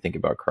just like we think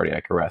about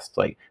cardiac arrest.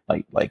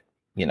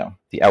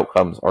 The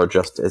outcomes are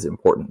just as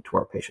important to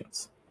our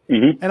patients.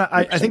 Mm-hmm. And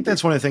I think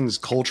that's one of the things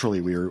culturally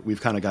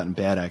we've kind of gotten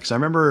bad at. Because I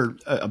remember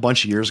a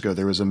bunch of years ago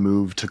there was a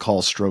move to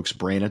call strokes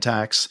brain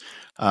attacks,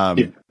 so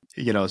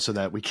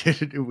that we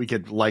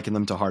could liken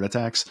them to heart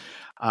attacks.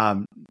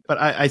 But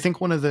I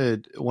think one of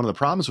the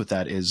problems with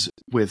that is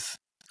with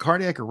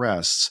cardiac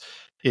arrests,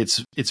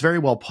 it's very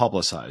well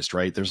publicized,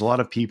 right? There's a lot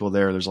of people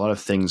there. There's a lot of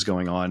things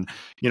going on.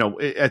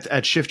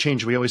 At Shift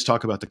Change, we always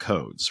talk about the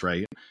codes,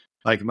 right?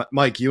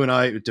 Mike D, you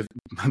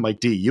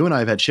and I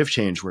have had shift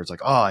change where it's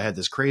I had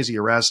this crazy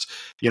arrest,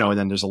 and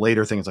then there's a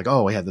later thing. It's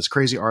I had this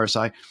crazy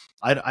RSI.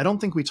 I don't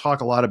think we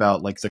talk a lot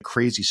about the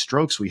crazy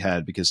strokes we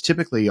had, because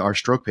typically our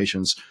stroke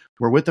patients,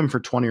 we're with them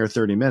for 20 or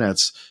 30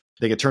 minutes.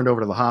 They get turned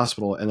over to the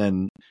hospital, and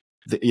then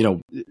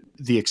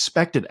the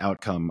expected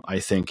outcome,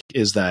 I think,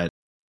 is that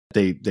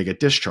they get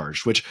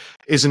discharged, which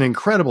is an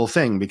incredible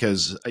thing,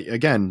 because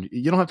again,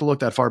 you don't have to look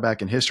that far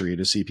back in history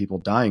to see people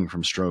dying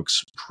from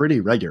strokes pretty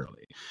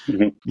regularly.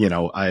 Mm-hmm.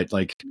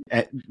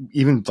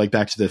 Even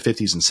back to the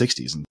 50s and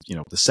 60s and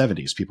the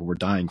 70s, people were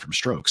dying from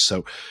strokes.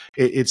 So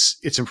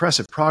it's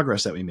impressive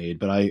progress that we made,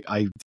 but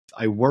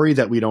I worry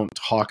that we don't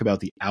talk about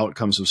the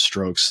outcomes of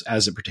strokes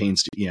as it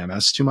pertains to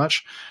EMS too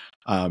much.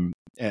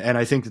 And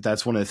I think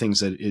that's one of the things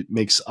that it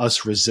makes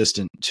us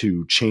resistant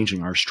to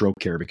changing our stroke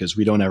care, because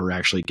we don't ever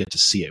actually get to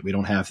see it. We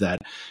don't have that,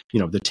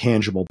 the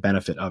tangible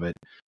benefit of it,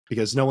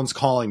 because no one's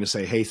calling to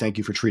say, hey, thank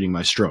you for treating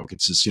my stroke.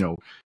 It's just,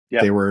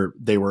 they were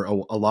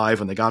alive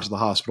when they got to the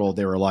hospital.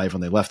 They were alive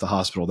when they left the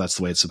hospital. That's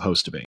the way it's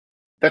supposed to be.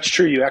 That's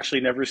true. You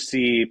actually never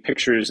see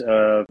pictures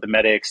of the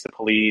medics, the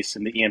police,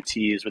 and the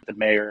EMTs with the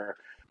mayor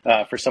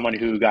for someone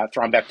who got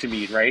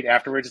thrombectomy, right?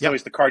 Afterwards, it's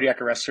always the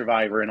cardiac arrest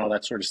survivor and all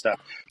that sort of stuff.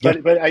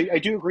 But I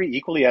do agree,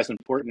 equally as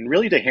important,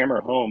 really to hammer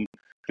home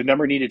the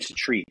number needed to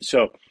treat.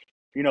 So,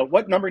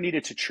 what number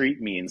needed to treat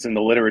means in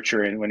the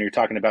literature, and when you're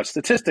talking about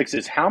statistics,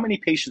 is how many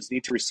patients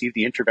need to receive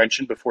the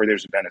intervention before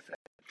there's a benefit.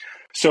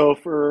 So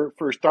for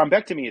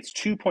thrombectomy, it's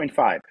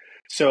 2.5.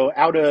 So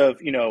out of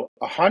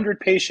 100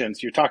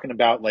 patients, you're talking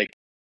about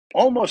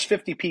almost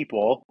 50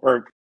 people,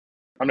 or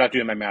I'm not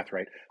doing my math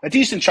right, a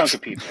decent chunk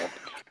of people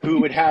who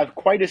would have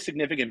quite a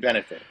significant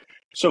benefit.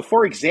 So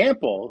for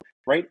example,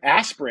 right,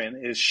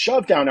 aspirin is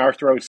shoved down our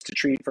throats to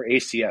treat for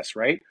ACS,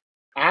 right?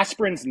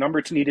 Aspirin's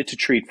number needed to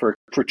treat for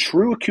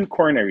true acute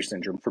coronary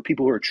syndrome, for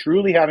people who are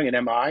truly having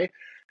an MI,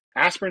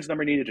 Aspirin's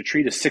number needed to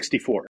treat is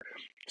 64.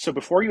 So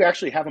before you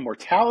actually have a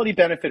mortality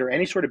benefit or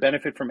any sort of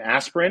benefit from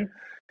aspirin,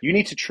 you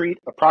need to treat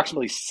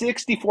approximately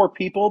 64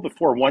 people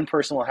before one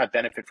person will have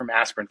benefit from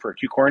aspirin for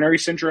acute coronary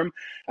syndrome,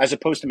 as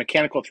opposed to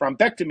mechanical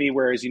thrombectomy,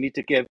 whereas you need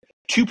to give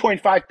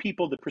 2.5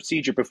 people the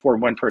procedure before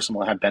one person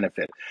will have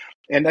benefit.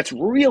 And that's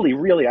really,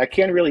 really, I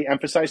can't really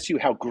emphasize to you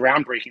how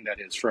groundbreaking that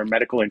is for a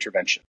medical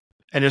intervention.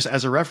 And just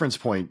as a reference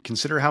point,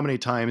 consider how many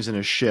times in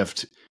a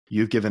shift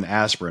you've given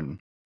aspirin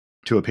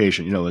to a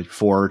patient, like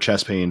 4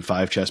 chest pain,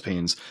 5 chest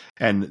pains.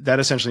 And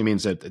that essentially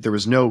means that there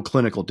was no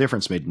clinical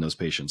difference made in those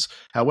patients.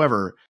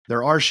 However,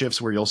 there are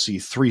shifts where you'll see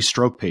 3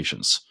 stroke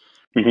patients.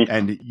 Mm-hmm.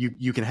 And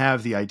you can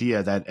have the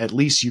idea that at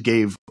least you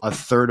gave a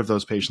third of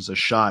those patients a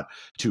shot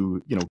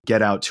to,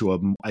 get out to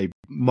a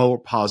more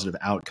positive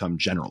outcome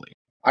generally.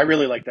 I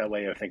really like that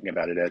way of thinking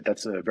about it, Ed.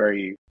 That's a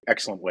very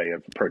excellent way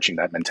of approaching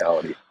that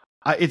mentality.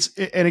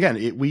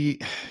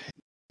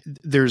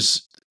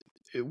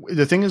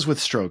 The thing is with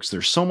strokes,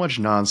 there's so much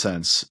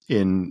nonsense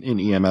in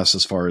EMS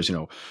as far as,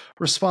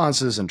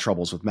 responses and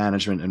troubles with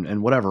management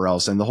and whatever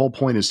else. And the whole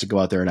point is to go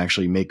out there and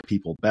actually make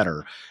people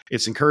better.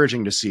 It's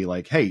encouraging to see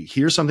like, hey,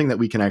 here's something that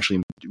we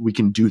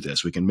can do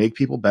this. We can make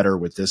people better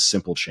with this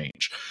simple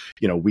change.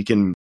 We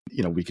can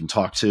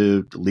talk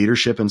to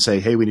leadership and say,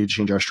 hey, we need to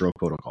change our stroke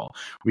protocol.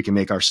 We can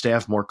make our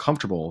staff more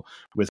comfortable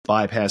with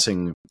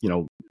bypassing,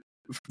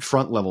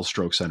 front level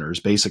stroke centers,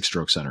 basic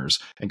stroke centers,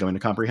 and going to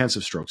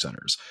comprehensive stroke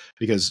centers.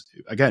 Because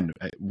again,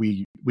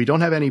 we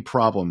don't have any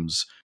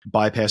problems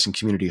bypassing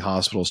community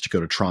hospitals to go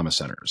to trauma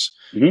centers,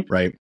 mm-hmm.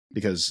 right?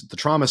 Because the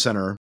trauma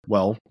center,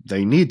 well,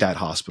 they need that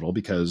hospital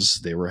because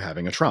they were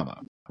having a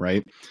trauma,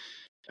 right?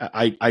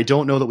 I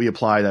don't know that we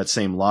apply that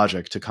same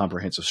logic to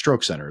comprehensive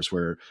stroke centers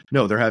where,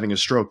 no, they're having a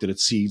stroke that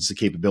exceeds the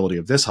capability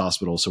of this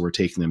hospital, so we're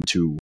taking them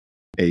to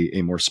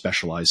a more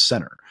specialized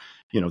center.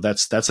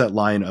 That's that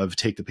line of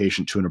take the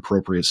patient to an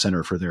appropriate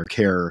center for their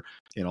care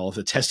in all of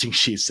the testing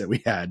sheets that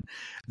we had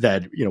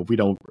that, we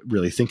don't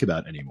really think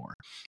about anymore.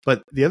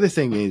 But the other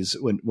thing is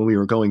when we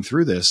were going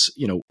through this,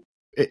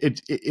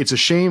 it's a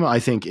shame, I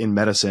think, in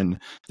medicine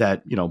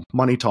that,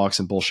 money talks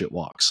and bullshit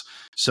walks.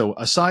 So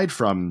aside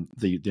from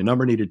the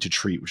number needed to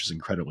treat, which is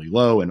incredibly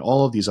low, and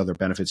all of these other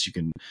benefits, you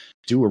can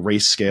do a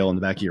race scale in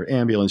the back of your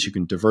ambulance, you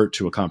can divert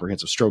to a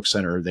comprehensive stroke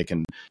center. They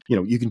can,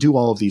 you can do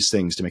all of these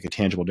things to make a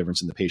tangible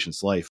difference in the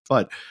patient's life,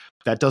 but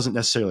that doesn't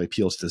necessarily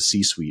appeal to the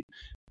C-suite.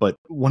 But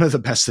one of the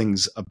best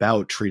things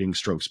about treating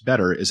strokes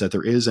better is that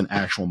there is an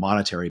actual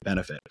monetary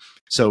benefit.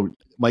 So,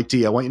 Mike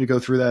D, I want you to go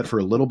through that for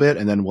a little bit,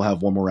 and then we'll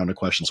have one more round of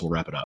questions. We'll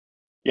wrap it up.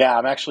 Yeah,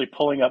 I'm actually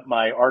pulling up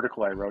my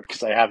article I wrote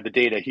because I have the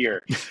data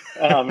here.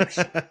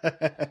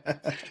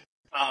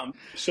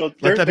 So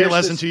let that be a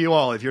lesson to you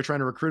all. If you're trying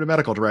to recruit a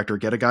medical director,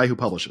 get a guy who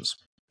publishes.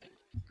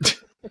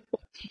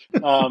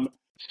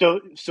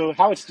 So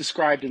how it's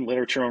described in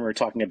literature when we're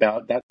talking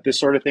about that, this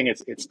sort of thing,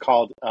 it's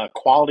called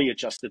quality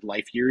adjusted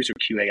life years, or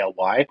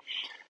QALY.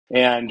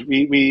 And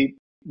we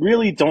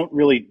really don't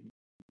really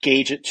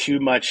gauge it too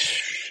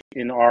much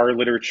in our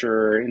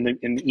literature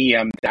in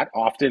EM that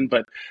often,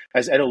 but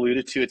as Ed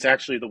alluded to, it's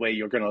actually the way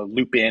you're going to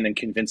loop in and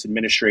convince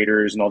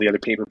administrators and all the other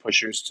paper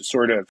pushers to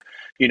sort of,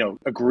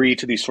 agree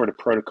to these sort of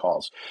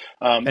protocols.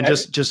 And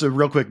just a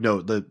real quick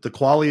note, the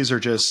QALYs are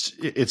just,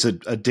 it's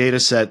a data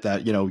set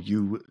that,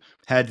 you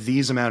had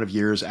these amount of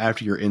years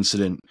after your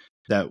incident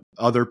that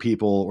other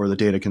people or the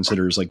data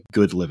considers like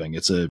good living.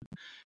 It's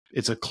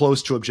a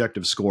close to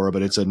objective score,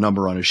 but it's a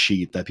number on a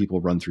sheet that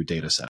people run through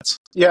data sets.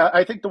 Yeah,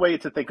 I think the way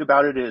to think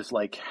about it is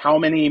like how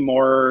many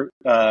more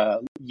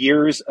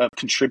years of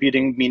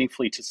contributing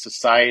meaningfully to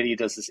society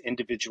does this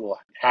individual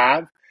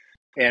have?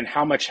 And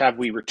how much have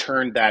we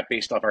returned that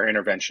based off our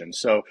intervention?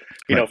 So,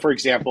 for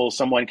example,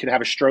 someone could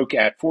have a stroke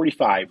at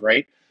 45,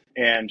 right?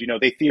 And,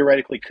 they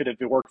theoretically could have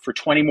worked for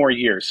 20 more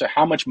years. So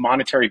how much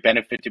monetary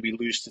benefit did we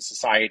lose to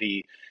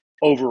society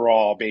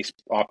overall based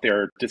off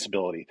their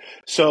disability?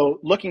 So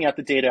looking at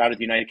the data out of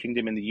the United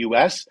Kingdom and the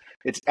US,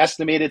 it's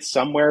estimated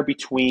somewhere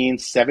between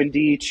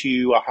 $70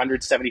 to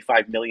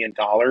 $175 million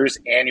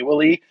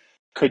annually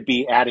could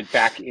be added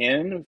back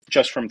in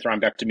just from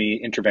thrombectomy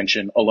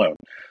intervention alone,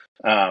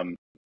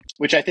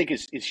 which I think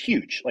is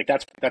huge. Like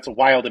that's a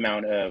wild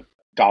amount of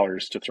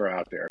dollars to throw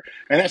out there.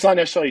 And that's not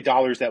necessarily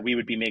dollars that we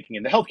would be making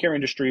in the healthcare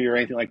industry or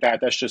anything like that.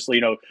 That's just,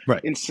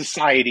 right. In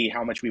society,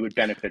 how much we would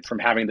benefit from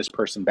having this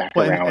person back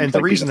around. And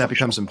the reason that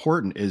becomes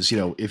important is,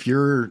 if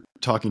you're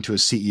talking to a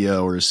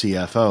CEO or a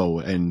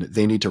CFO and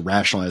they need to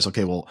rationalize,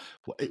 okay, well,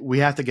 we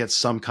have to get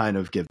some kind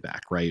of give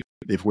back, right?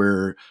 If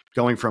we're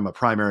going from a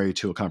primary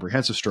to a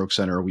comprehensive stroke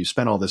center, we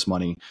spent all this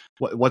money.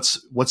 What's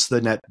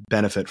the net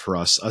benefit for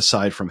us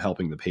aside from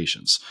helping the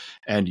patients?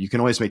 And you can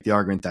always make the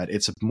argument that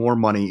it's more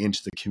money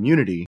into the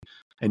community.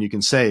 And you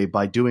can say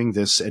by doing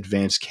this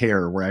advanced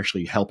care, we're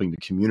actually helping the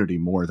community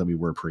more than we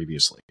were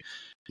previously.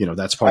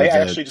 That's part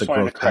of the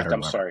growth pattern.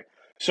 I'm sorry.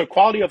 So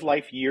quality of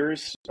life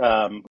years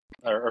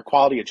or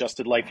quality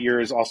adjusted life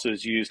years also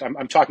is used.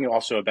 I'm talking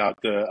also about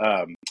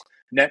the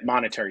net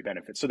monetary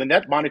benefit. So the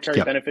net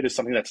monetary benefit is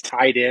something that's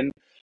tied in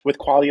with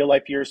quality of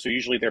life years. So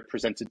usually they're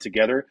presented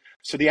together.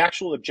 So the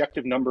actual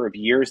objective number of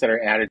years that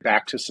are added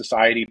back to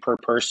society per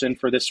person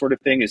for this sort of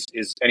thing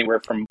is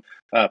anywhere from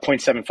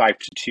 0.75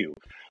 to 2.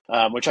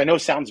 Which I know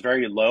sounds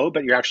very low,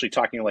 but you're actually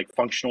talking like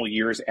functional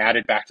years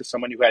added back to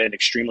someone who had an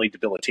extremely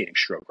debilitating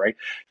stroke, right?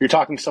 You're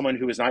talking someone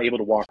who is not able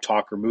to walk,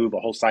 talk, or move a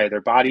whole side of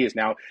their body is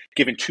now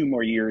given 2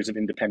 more years of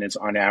independence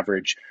on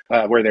average,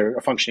 where they're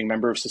a functioning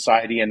member of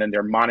society, and then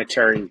their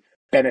monetary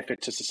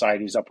benefit to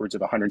society is upwards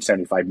of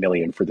 175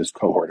 million for this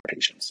cohort of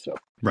patients. So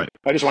right.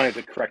 I just wanted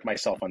to correct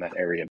myself on that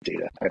area of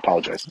data. I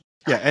apologize.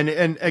 Yeah,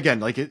 and again,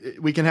 like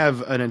we can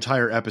have an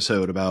entire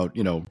episode about,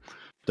 you know,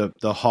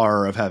 the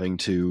horror of having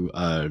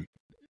to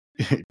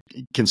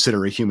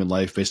consider a human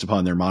life based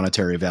upon their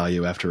monetary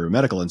value after a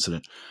medical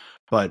incident.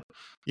 But,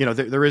 you know,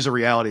 there is a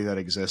reality that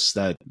exists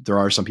that there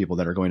are some people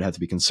that are going to have to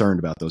be concerned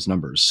about those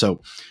numbers.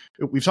 So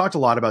we've talked a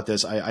lot about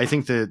this. I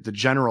think the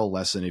general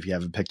lesson, if you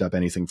haven't picked up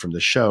anything from the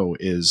show,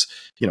 is,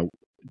 you know,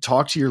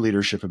 talk to your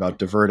leadership about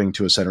diverting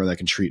to a center that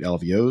can treat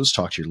LVOs.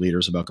 Talk to your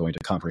leaders about going to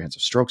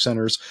comprehensive stroke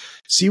centers.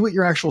 See what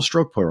your actual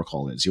stroke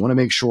protocol is. You want to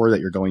make sure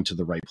that you're going to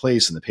the right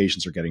place and the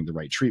patients are getting the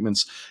right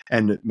treatments.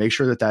 And make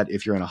sure that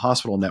if you're in a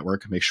hospital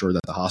network, make sure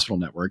that the hospital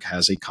network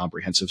has a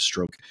comprehensive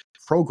stroke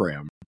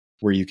program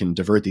where you can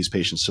divert these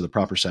patients to the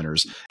proper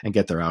centers and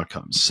get their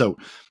outcomes. So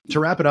to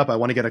wrap it up, I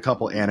want to get a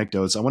couple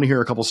anecdotes. I want to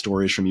hear a couple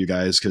stories from you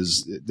guys,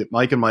 because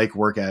Mike and Mike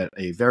work at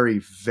a very,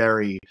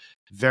 very,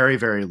 very,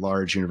 very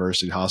large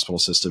university hospital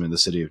system in the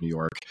city of New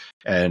York.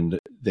 And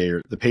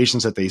the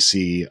patients that they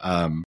see,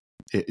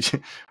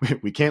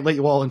 we can't let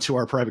you all into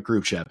our private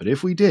group chat, but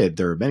if we did,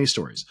 there are many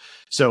stories.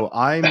 So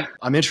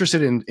I'm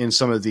interested in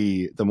some of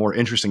the more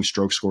interesting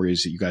stroke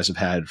stories that you guys have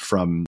had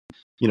from,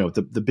 you know,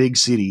 the big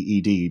city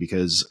ED,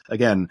 because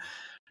again,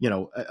 you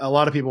know, a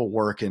lot of people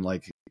work in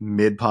like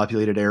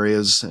mid-populated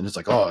areas and it's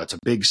like, oh, it's a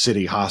big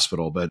city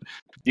hospital, but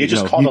you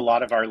just called a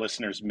lot of our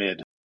listeners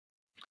mid.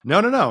 No.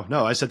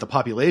 I said the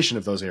population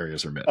of those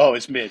areas are mid. Oh,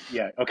 it's mid.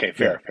 Yeah. Okay.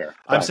 Fair.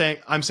 I'm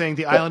saying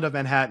the island of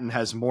Manhattan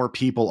has more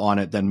people on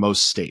it than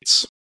most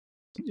states.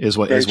 Is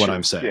what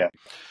I'm saying. Yeah.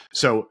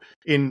 So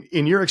in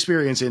your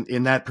experience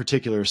in that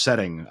particular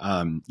setting,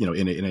 you know,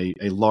 in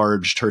a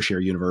large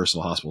tertiary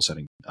universal hospital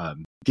setting,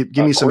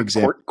 give me some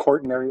examples.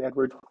 Quaternary,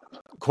 Edward.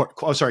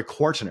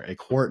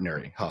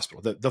 Quaternary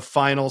hospital. The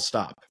final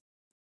stop.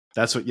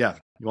 That's what. Yeah.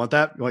 You want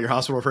that? You want your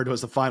hospital referred to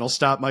as the final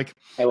stop, Mike?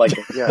 I like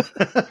it. Yeah.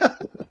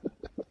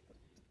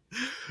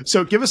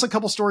 So give us a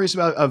couple stories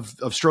about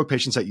of stroke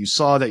patients that you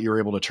saw that you were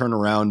able to turn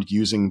around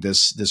using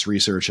this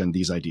research and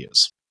these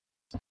ideas.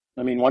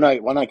 I mean, one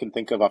I can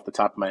think of off the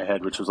top of my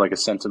head, which was like a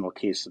sentinel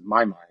case in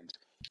my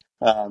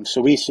mind.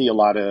 So we see a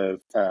lot of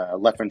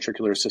left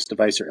ventricular assist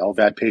device, or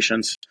LVAD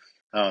patients.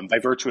 By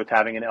virtue of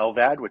having an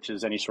LVAD, which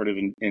is any sort of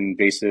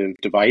invasive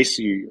device,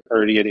 you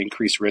already at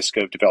increased risk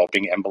of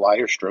developing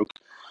emboli or stroke.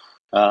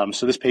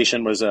 So this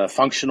patient was a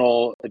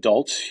functional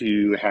adult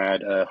who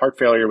had heart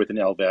failure with an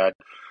LVAD,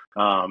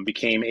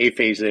 became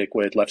aphasic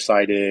with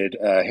left-sided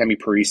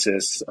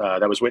hemiparesis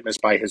that was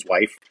witnessed by his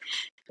wife.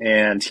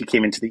 And he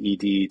came into the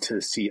ED to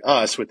see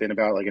us within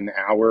about like an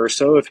hour or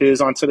so of his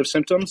onset of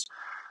symptoms.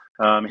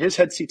 His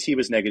head CT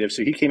was negative,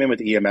 so he came in with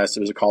EMS. It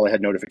was a call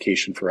ahead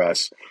notification for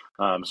us.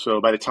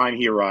 So by the time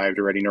he arrived,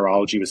 already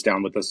neurology was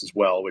down with us as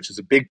well, which is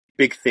a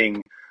big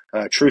thing.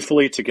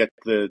 Truthfully, to get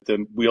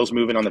the wheels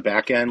moving on the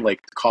back end, like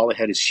call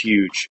ahead is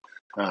huge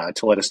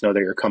to let us know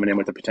that you're coming in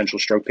with a potential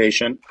stroke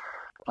patient.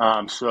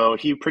 So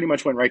he pretty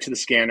much went right to the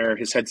scanner.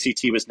 His head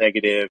CT was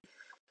negative.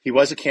 He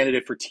was a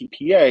candidate for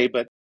TPA,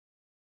 but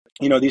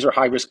you know, these are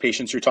high-risk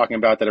patients you're talking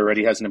about that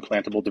already has an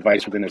implantable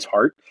device within his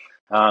heart.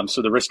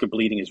 So the risk of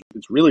bleeding is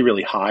really,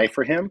 really high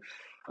for him.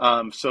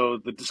 So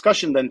the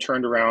discussion then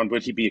turned around,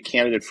 would he be a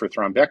candidate for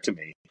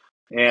thrombectomy?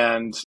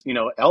 And, you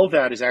know,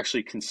 LVAD is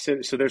actually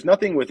considered, so there's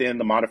nothing within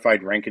the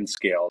modified Rankin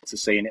scale to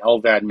say an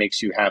LVAD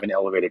makes you have an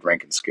elevated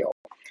Rankin scale.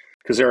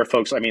 Because there are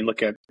folks, I mean,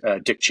 look at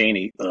Dick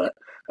Cheney.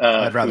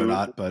 I'd rather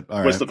not, but all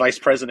right. Was the vice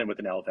president with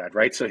an LVAD,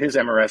 right? So his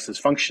MRS is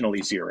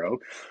functionally 0.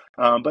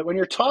 But when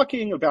you're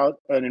talking about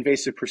an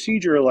invasive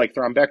procedure like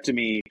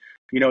thrombectomy,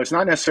 you know, it's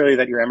not necessarily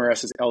that your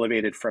MRS is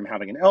elevated from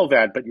having an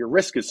LVAD, but your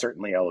risk is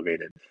certainly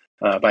elevated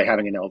by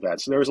having an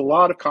LVAD. So there was a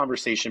lot of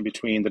conversation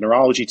between the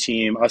neurology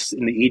team, us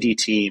in the ED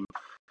team,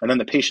 and then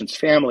the patient's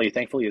family.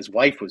 Thankfully, his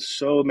wife was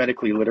so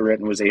medically literate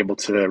and was able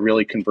to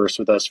really converse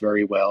with us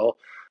very well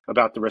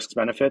about the risks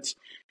benefits.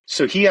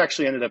 So he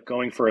actually ended up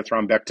going for a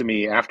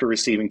thrombectomy after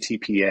receiving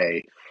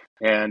TPA.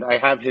 And I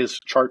have his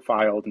chart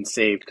filed and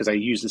saved because I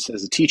use this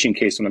as a teaching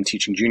case when I'm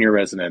teaching junior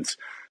residents.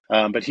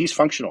 But he's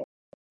functional,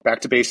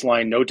 back to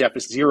baseline, no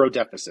deficit, 0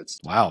 deficits.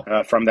 Wow.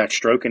 From that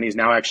stroke. And he's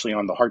now actually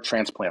on the heart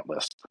transplant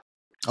list.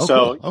 Oh,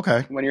 so cool.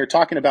 Okay. When you're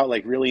talking about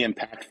like really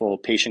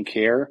impactful patient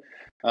care,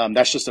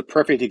 that's just a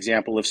perfect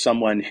example of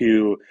someone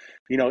who,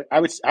 you know, I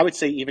would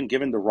say even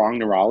given the wrong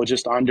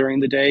neurologist on during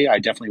the day, I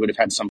definitely would have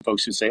had some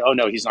folks who say, oh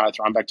no, he's not a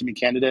thrombectomy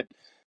candidate.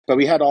 But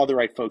we had all the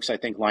right folks, I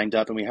think, lined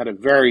up, and we had a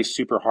very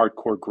super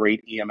hardcore,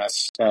 great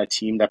EMS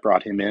team that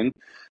brought him in.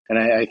 And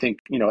I think,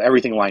 you know,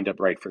 everything lined up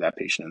right for that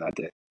patient in that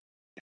day.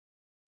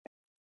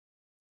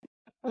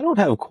 I don't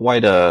have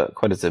quite as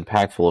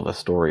impactful of a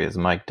story as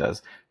Mike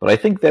does, but I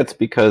think that's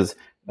because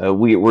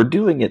we're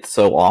doing it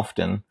so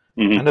often,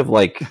 kind of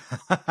like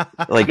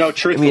No,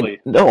 truthfully,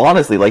 no,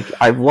 honestly, like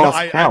I've lost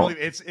I count.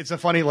 believe it's a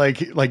funny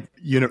like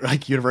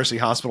university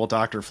hospital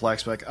doctor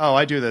flex, like, oh,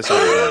 I do this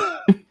every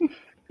day.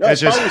 no,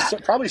 It's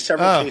probably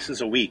several cases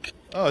a week.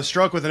 Oh, a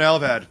stroke with an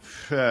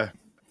LVAD.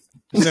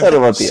 Instead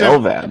about the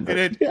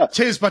LVAD, It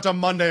tis but a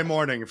Monday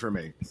morning for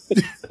me.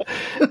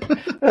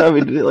 I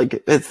mean,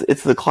 like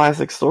it's the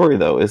classic story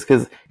though, is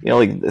because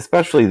like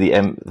especially the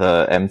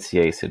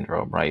MCA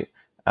syndrome, right?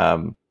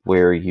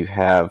 Where you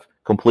have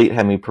complete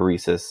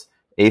hemiparesis,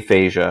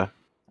 aphasia,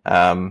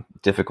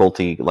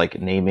 difficulty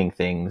like naming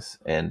things,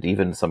 and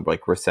even some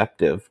like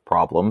receptive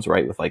problems,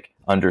 right, with like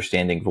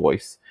understanding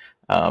voice.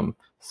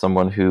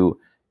 Someone who,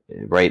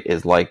 right,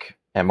 is like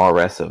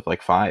MRS of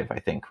like 5, I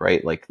think,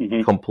 right? Like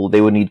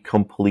they would need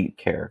complete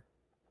care,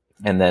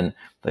 and then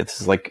this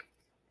is like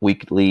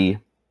weekly,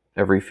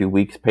 every few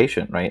weeks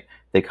patient, right?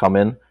 They come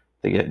in,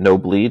 they get no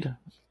bleed,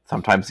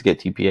 sometimes they get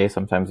TPA,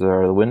 sometimes they're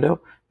out of the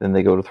window, then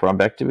they go to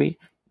thrombectomy,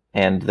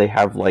 and they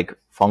have like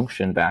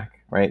function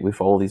back, right? We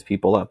follow these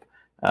people up.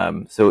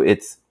 So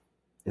it's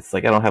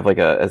like I don't have like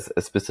a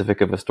specific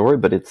of a story,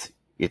 but it's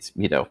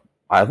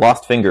I've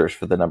lost fingers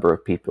for the number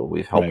of people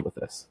we've helped with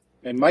this.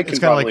 And Mike can it's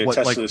kind of probably like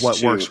attest to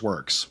this what too.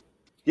 works.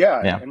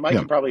 Yeah, and Mike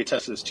can probably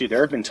attest to this too. There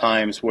have been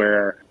times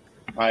where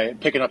I'm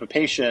picking up a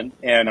patient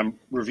and I'm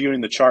reviewing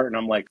the chart and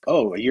I'm like,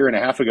 oh, a year and a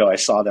half ago I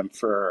saw them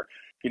for,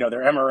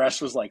 their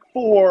MRS was like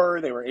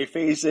 4, they were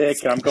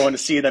aphasic, and I'm going to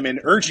see them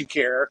in urgent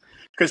care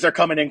because they're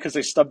coming in because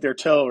they stubbed their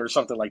toe or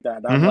something like that.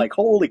 And I'm like,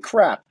 holy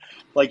crap,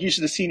 like you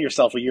should have seen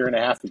yourself a year and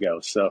a half ago.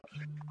 So,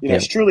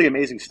 it's truly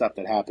amazing stuff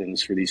that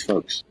happens for these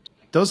folks.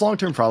 Those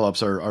long-term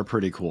follow-ups are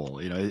pretty cool.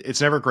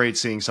 It's never great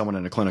seeing someone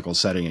in a clinical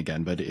setting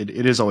again, but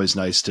it is always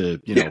nice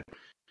to,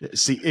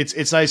 see.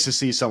 It's nice to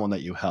see someone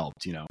that you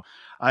helped.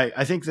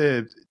 I think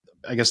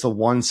I guess the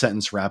one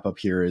sentence wrap up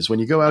here is when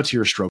you go out to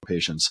your stroke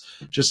patients,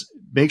 just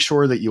make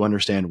sure that you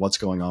understand what's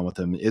going on with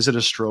them. Is it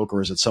a stroke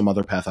or is it some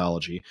other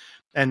pathology?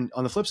 And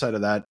on the flip side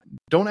of that,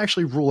 don't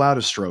actually rule out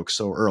a stroke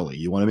so early.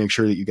 You want to make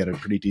sure that you get a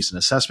pretty decent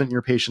assessment in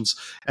your patients.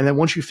 And then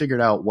once you figured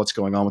out what's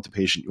going on with the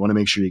patient, you want to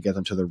make sure you get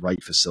them to the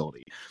right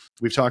facility.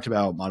 We've talked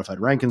about modified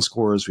Rankin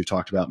scores. We've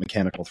talked about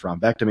mechanical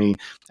thrombectomy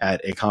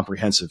at a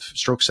comprehensive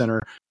stroke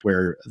center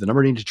where the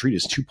number needed to treat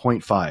is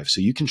 2.5.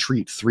 So you can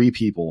treat 3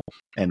 people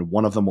and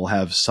one of them will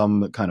have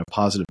some kind of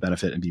positive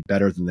benefit and be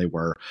better than they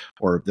were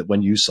or that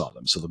when you saw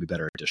them. So they'll be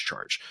better at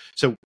discharge.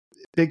 So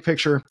big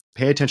picture,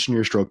 pay attention to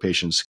your stroke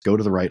patients, go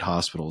to the right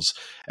hospitals,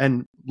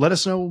 and let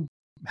us know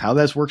how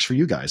that works for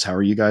you guys. How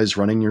are you guys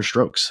running your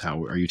strokes?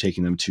 How are you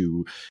taking them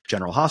to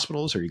general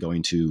hospitals? Are you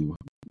going to,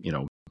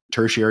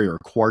 tertiary or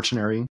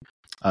quaternary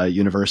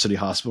university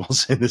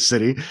hospitals in the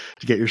city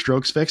to get your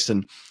strokes fixed?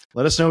 And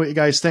let us know what you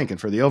guys think. And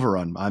for the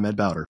Overrun, I'm Ed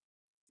Bowder.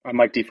 I'm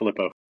Mike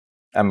DiFilippo.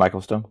 I'm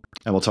Michael Stone.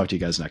 And we'll talk to you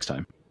guys next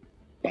time.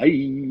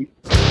 Bye.